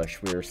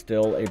bullish. We are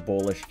still a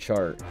bullish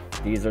chart.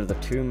 These are the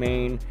two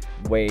main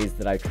ways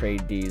that I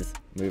trade these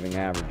moving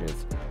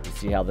averages. You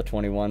see how the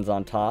 21's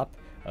on top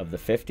of the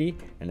 50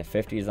 and the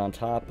 50 is on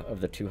top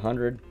of the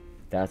 200.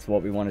 That's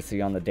what we want to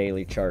see on the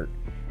daily chart.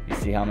 You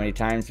see how many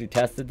times you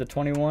tested the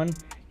 21?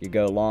 You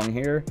go long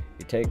here,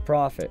 you take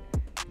profit.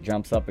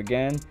 Jumps up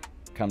again,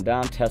 come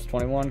down, test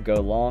 21, go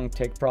long,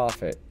 take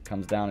profit.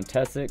 Comes down and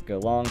test it, go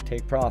long,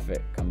 take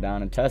profit. Come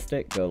down and test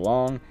it, go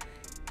long,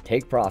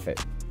 take profit.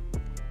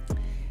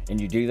 And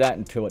you do that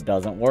until it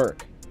doesn't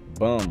work.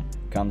 Boom,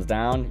 comes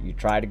down, you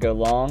try to go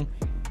long,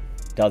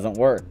 doesn't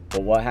work.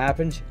 But what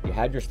happens? You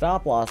had your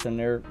stop loss in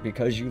there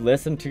because you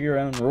listened to your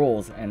own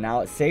rules, and now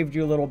it saved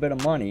you a little bit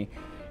of money,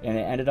 and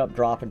it ended up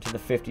dropping to the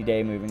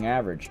 50-day moving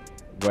average,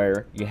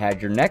 where you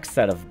had your next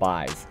set of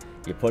buys.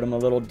 You put them a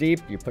little deep,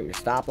 you put your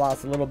stop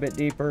loss a little bit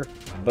deeper,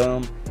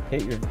 boom,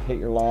 hit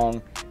your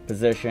long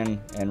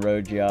position and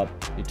rode you up.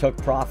 You took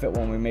profit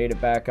when we made it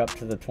back up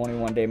to the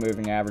 21-day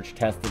moving average,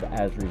 tested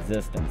as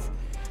resistance.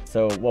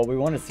 So what we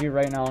want to see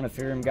right now on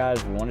Ethereum,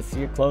 guys, we want to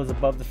see it close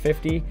above the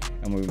 50,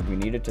 and we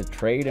need it to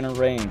trade in a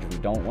range. We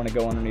don't want to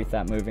go underneath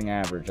that moving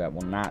average. That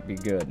will not be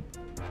good.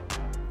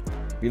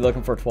 Be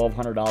looking for a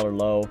 $1,200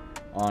 low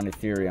on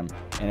Ethereum,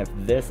 and if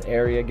this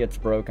area gets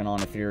broken on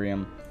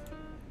Ethereum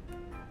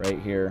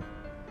right here,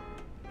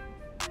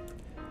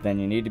 then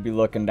you need to be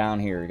looking down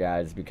here,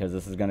 guys, because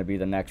this is going to be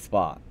the next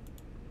spot.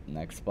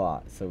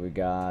 So we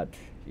got,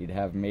 you'd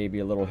have maybe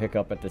a little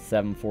hiccup at the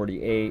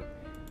 748,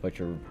 but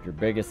your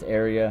biggest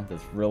area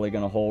that's really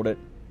going to hold it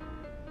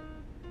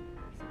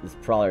is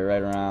probably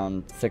right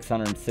around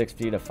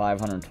 $660 to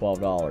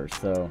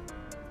 $512. So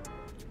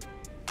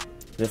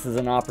this is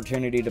an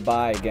opportunity to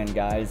buy again,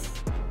 guys.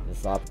 This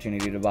is an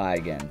opportunity to buy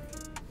again.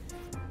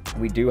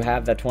 We do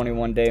have that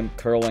 21-day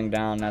curling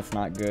down. That's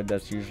not good.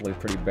 That's usually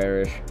pretty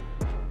bearish.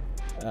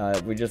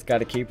 We just got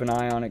to keep an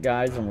eye on it,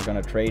 guys, and we're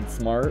going to trade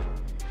smart.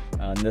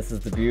 And this is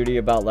the beauty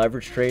about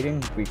leverage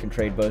trading. We can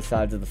trade both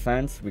sides of the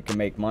fence. We can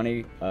make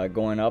money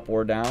going up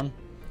or down.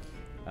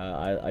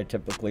 I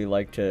typically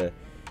like to,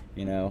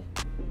 you know,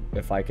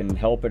 if I can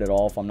help it at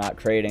all, if I'm not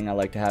trading, I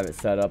like to have it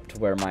set up to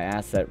where my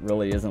asset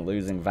really isn't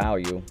losing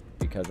value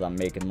because I'm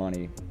making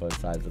money both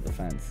sides of the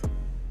fence.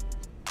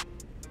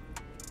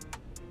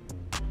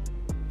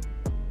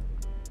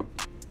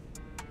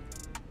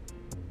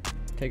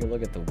 Take a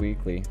look at the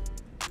weekly.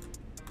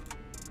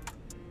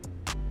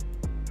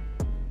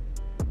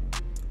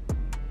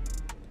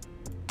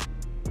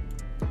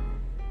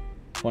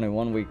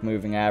 21-week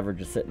moving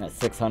average is sitting at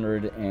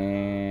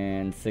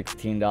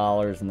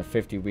 $616, and the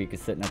 50-week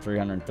is sitting at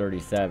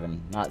 $337.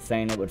 Not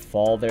saying it would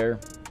fall there,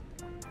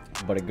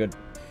 but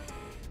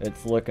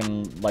it's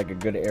looking like a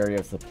good area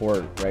of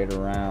support, right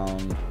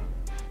around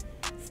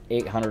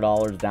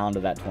 $800 down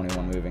to that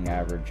 21 moving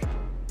average.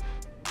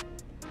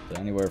 So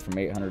anywhere from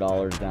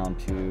 $800 down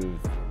to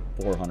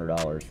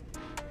 $400.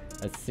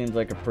 That seems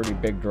like a pretty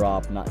big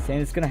drop. I'm not saying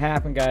it's going to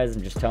happen, guys.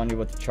 I'm just telling you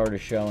what the chart is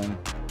showing.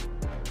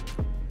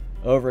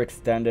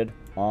 Overextended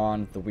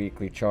on the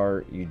weekly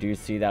chart. You do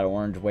see that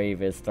orange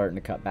wave is starting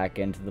to cut back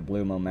into the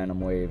blue momentum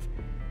wave,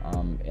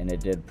 and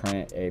it did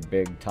print a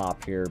big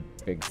top here,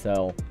 big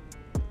sell.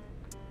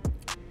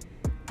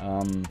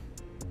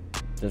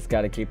 Just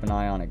got to keep an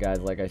eye on it,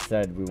 guys. Like I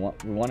said, we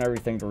want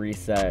everything to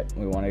reset.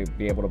 We want to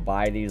be able to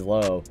buy these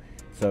low.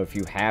 So if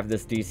you have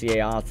this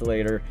DCA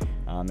oscillator,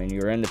 and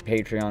you're in the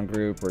Patreon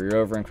group, or you're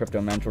over in Crypto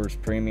Mentors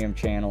premium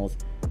channels,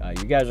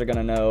 you guys are going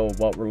to know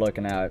what we're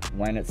looking at,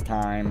 when it's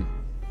time,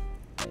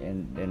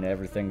 and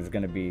everything's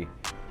going to be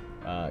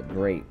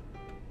great.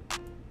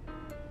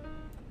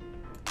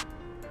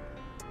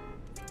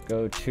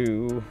 Go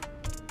to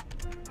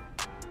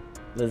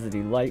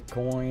Lizzie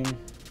Litecoin.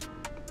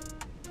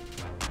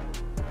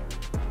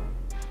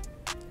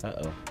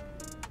 Uh-oh.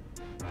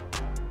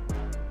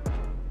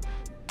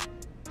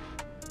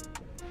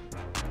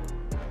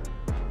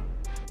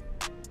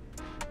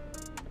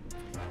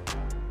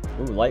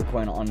 Ooh,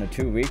 Litecoin on the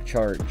 2-week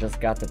chart just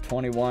got the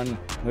 21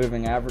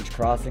 moving average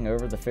crossing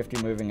over the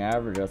 50 moving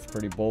average. That's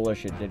pretty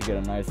bullish. It did get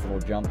a nice little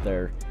jump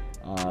there.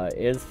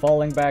 Is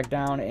falling back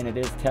down, and it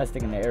is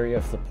testing in the area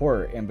of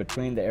support in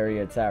between the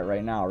area it's at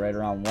right now, right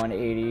around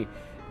 180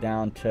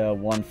 down to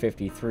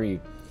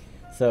 153,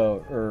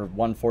 so, or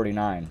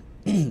 149.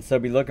 So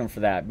be looking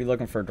for that. Be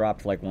looking for a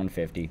drop to like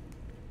 150,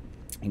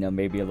 you know,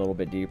 maybe a little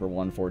bit deeper,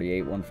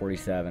 148,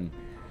 147,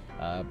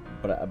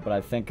 but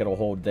I think it'll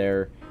hold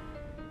there.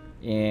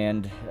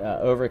 And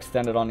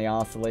overextended on the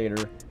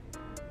oscillator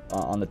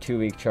on the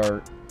 2-week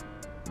chart.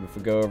 If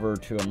we go over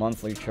to a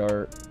monthly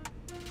chart,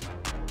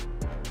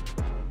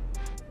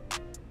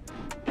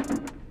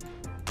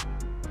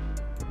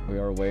 we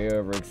are way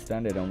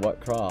overextended. And what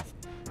crossed?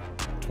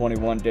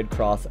 21 did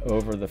cross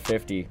over the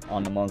 50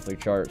 on the monthly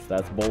charts.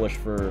 That's bullish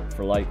for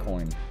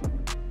Litecoin.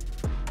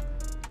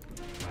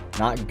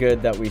 Not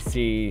good that we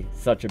see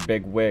such a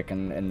big wick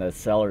and the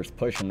sellers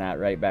pushing that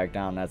right back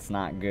down. That's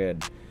not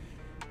good.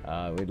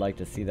 We'd like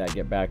to see that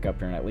get back up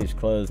here and at least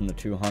close in the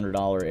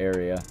 $200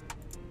 area.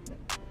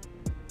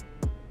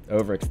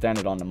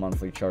 Overextended on the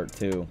monthly chart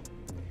too.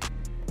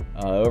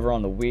 Over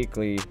on the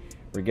weekly,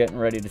 we're getting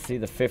ready to see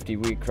the 50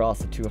 week cross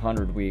the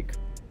 200 week.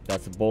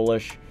 That's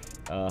bullish.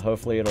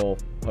 Hopefully it'll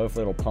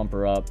pump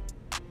her up.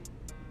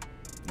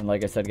 And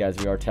like I said, guys,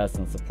 we are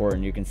testing support,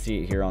 and you can see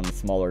it here on the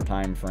smaller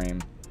time frame,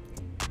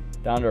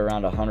 down to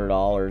around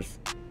 $100.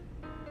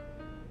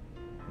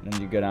 And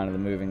then you go down to the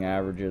moving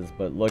averages,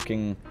 but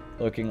looking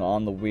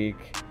on the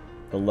week,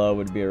 the low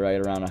would be right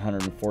around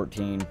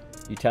 114.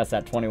 You test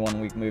that 21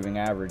 week moving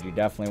average, you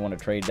definitely want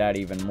to trade that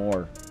even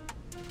more.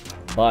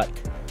 But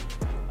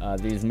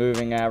these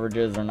moving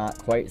averages are not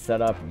quite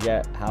set up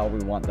yet how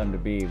we want them to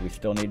be. We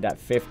still need that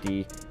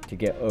 50 to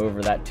get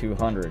over that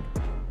 200.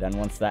 Then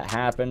once that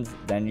happens,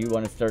 then you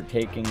want to start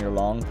taking your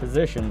long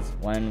positions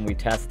when we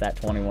test that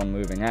 21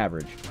 moving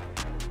average.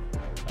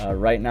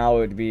 Right now it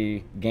would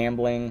be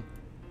gambling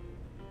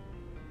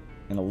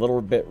and a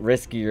little bit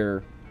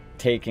riskier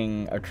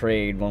taking a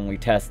trade when we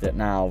test it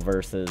now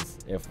versus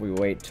if we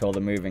wait till the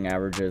moving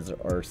averages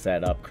are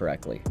set up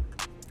correctly.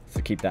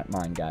 So keep that in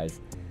mind, guys.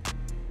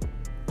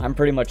 I'm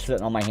pretty much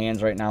sitting on my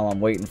hands right now. I'm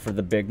waiting for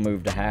the big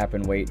move to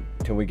happen. Wait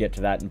till we get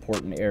to that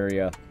important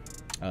area,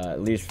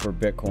 at least for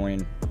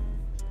Bitcoin.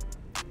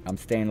 I'm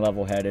staying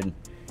level-headed.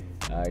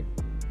 I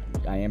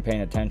am paying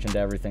attention to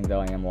everything,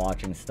 though. I am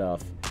watching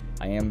stuff.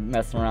 I am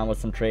messing around with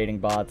some trading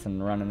bots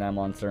and running them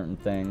on certain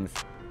things.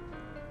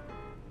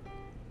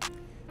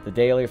 The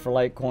daily for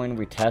Litecoin,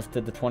 we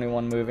tested the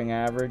 21 moving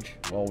average.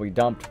 Well, we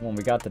dumped, when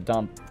we got the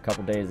dump a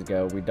couple days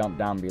ago, we dumped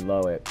down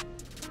below it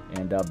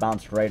and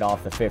bounced right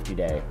off the 50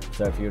 day.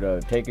 So if you'd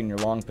have taken your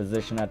long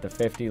position at the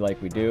 50 like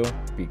we do,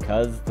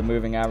 because the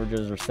moving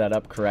averages are set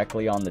up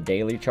correctly on the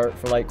daily chart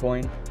for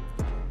Litecoin,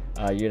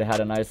 you'd have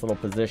had a nice little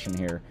position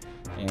here,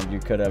 and you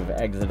could have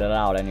exited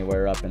out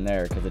anywhere up in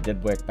there, because it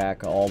did wick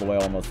back all the way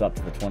almost up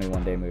to the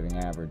 21 day moving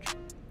average.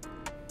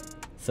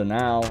 So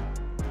now,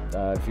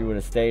 if you would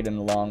have stayed in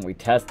the long, we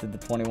tested the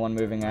 21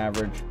 moving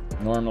average.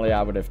 Normally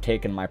I would have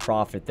taken my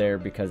profit there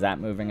because that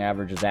moving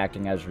average is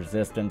acting as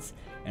resistance,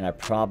 and I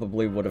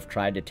probably would have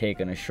tried to take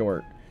in a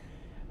short,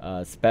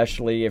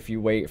 especially if you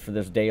wait for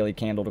this daily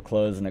candle to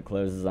close and it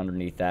closes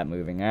underneath that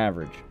moving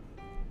average.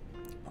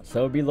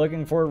 So be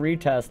looking for a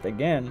retest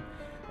again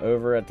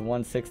over at the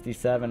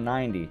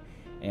 167.90,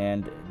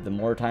 and the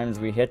more times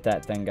we hit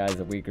that thing, guys,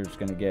 the weaker it's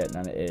going to get,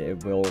 and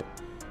it will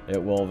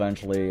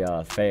eventually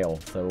fail.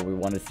 So we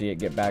want to see it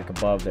get back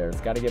above there.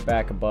 It's got to get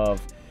back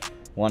above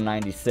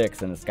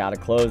 196, and it's got to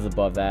close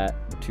above that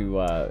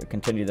to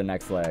continue the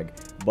next leg.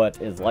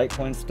 But is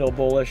Litecoin still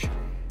bullish?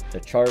 The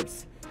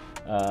charts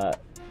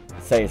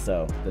say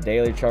so. The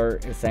daily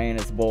chart is saying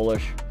it's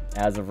bullish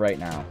as of right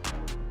now.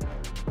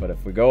 But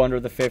if we go under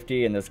the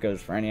 50, and this goes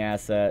for any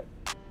asset,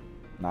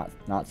 not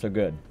so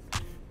good.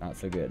 Not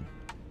so good.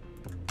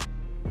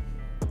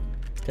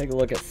 Take a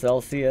look at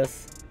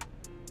Celsius.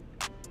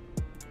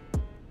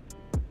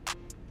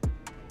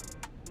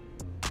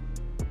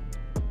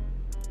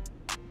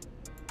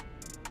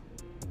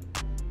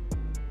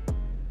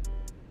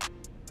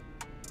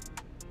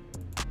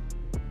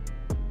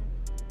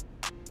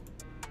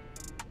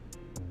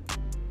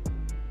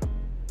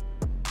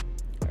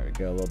 There we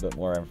go, a little bit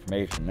more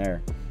information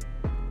there.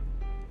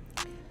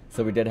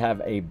 So we did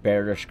have a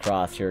bearish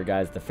cross here,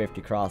 guys. The 50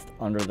 crossed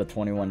under the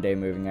 21-day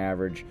moving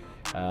average.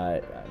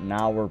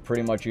 Now we're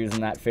pretty much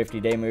using that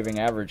 50-day moving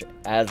average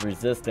as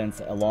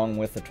resistance, along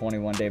with the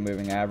 21-day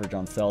moving average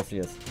on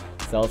Celsius.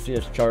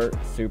 Celsius chart,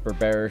 super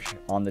bearish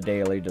on the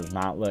daily, does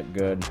not look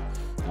good.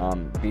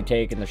 Be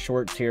taking the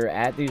shorts here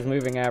at these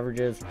moving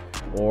averages,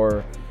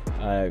 or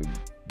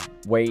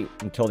wait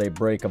until they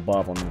break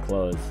above them and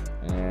close.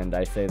 And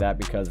I say that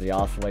because the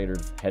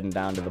oscillator's heading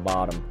down to the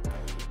bottom.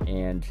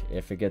 And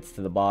if it gets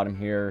to the bottom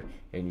here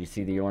and you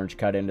see the orange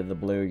cut into the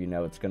blue, you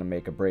know it's going to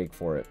make a break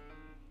for it.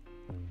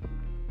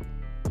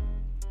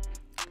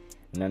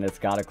 And then it's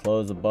got to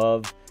close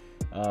above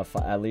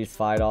at least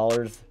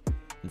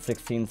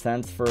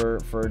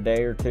 $5.16 for a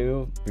day or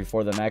two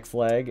before the next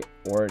leg,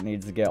 or it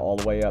needs to get all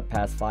the way up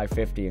past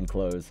 550 and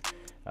close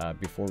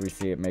before we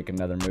see it make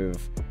another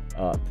move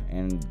up.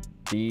 And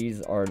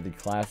these are the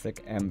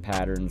classic M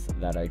patterns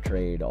that I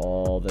trade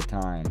all the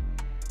time.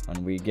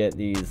 When we get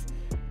these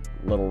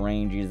little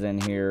ranges in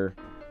here,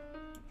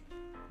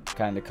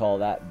 kind of call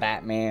that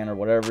Batman or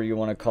whatever you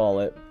want to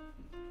call it,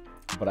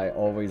 but I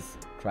always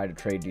try to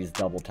trade these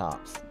double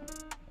tops,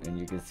 and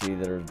you can see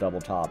that there's double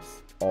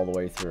tops all the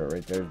way through it.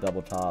 Right there's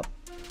double top,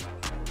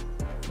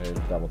 there's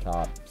double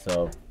top.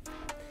 So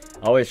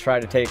I always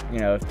try to take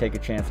a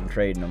chance in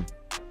trading them.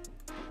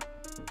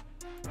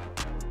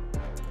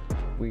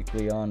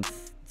 Weekly on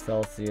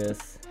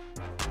Celsius,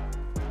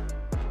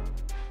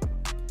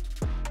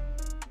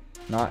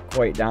 not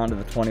quite down to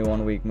the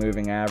 21-week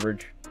moving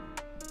average.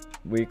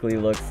 Weekly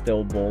looks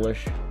still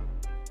bullish.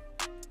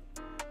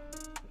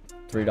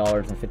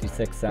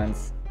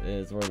 $3.56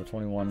 is where the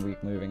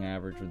 21-week moving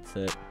average would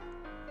sit.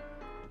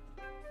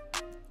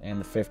 And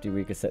the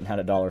 50-week is sitting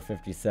at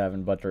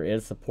 $1.57, but there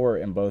is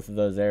support in both of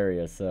those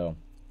areas, so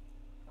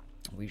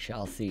we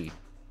shall see.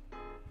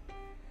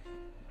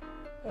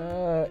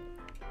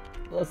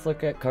 Let's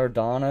look at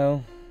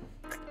Cardano,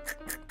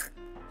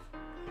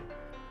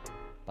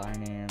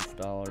 Binance,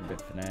 Dollar,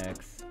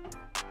 Bitfinex.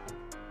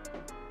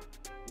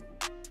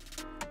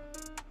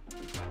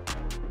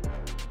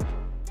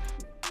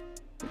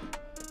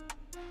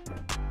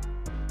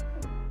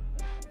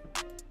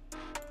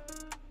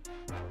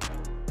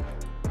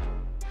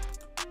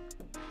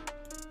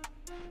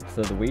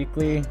 So the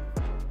weekly,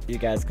 you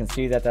guys can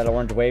see that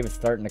orange wave is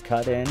starting to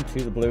cut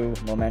into the blue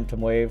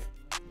momentum wave.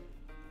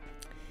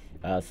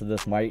 So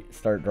this might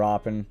start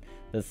dropping.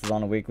 This is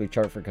on a weekly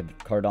chart for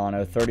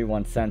Cardano.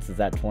 31 cents is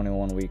that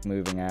 21-week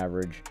moving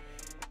average.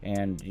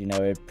 And, you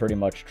know, it pretty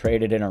much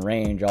traded in a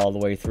range all the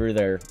way through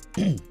there.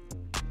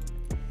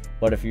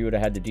 But if you would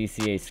have had the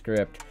DCA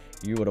script,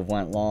 you would have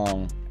went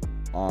long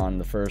on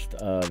the 1st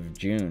of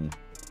June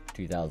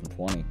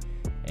 2020.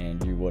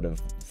 And you would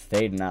have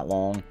stayed in that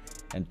long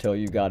until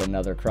you got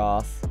another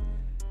cross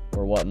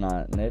or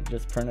whatnot, and it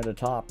just printed a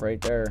top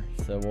right there.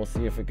 So we'll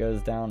see if it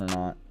goes down or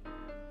not.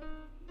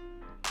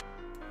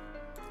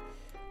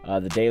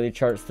 The daily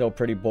chart's still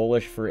pretty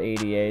bullish for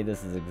ADA.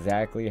 This is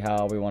exactly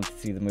how we want to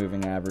see the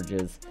moving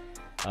averages.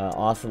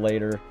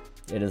 Oscillator,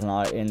 it is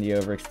not in the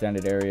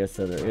overextended area,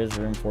 so there is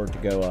room for it to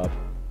go up.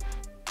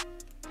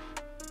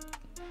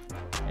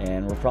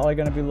 And we're probably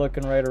going to be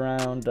looking right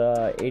around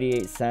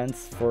 88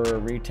 cents for a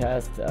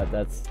retest.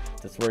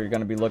 That's where you're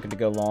going to be looking to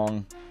go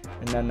long.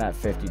 And then that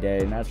 50-day,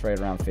 and that's right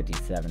around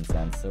 57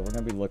 cents. So we're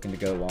going to be looking to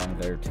go long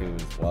there too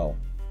as well.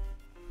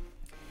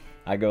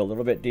 I go a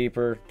little bit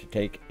deeper to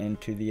take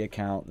into the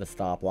account the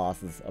stop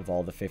losses of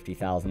all the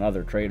 50,000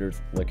 other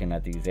traders looking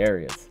at these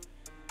areas.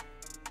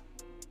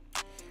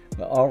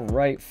 But all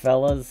right,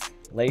 fellas,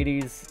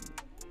 ladies,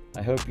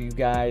 I hope you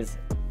guys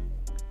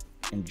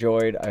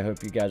enjoyed. I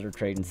hope you guys are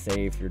trading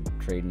safe. You're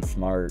trading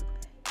smart.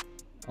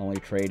 Only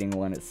trading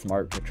when it's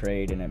smart to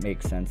trade and it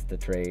makes sense to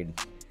trade.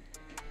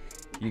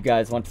 You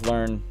guys want to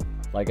learn,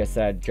 like I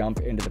said,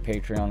 jump into the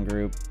Patreon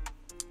group.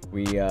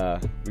 We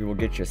will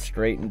get you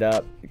straightened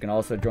up. You can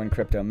also join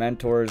Crypto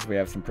Mentors. We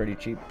have some pretty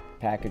cheap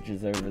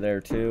packages over there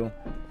too.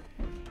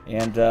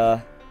 And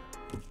I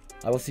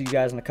will see you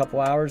guys in a couple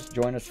hours.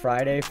 Join us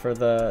Friday for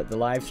the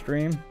live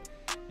stream.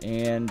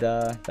 And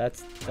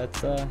that's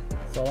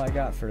all I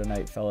got for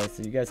tonight, fellas.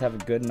 So you guys have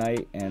a good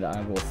night, and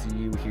I will see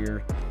you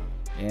here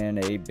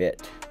in a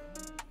bit.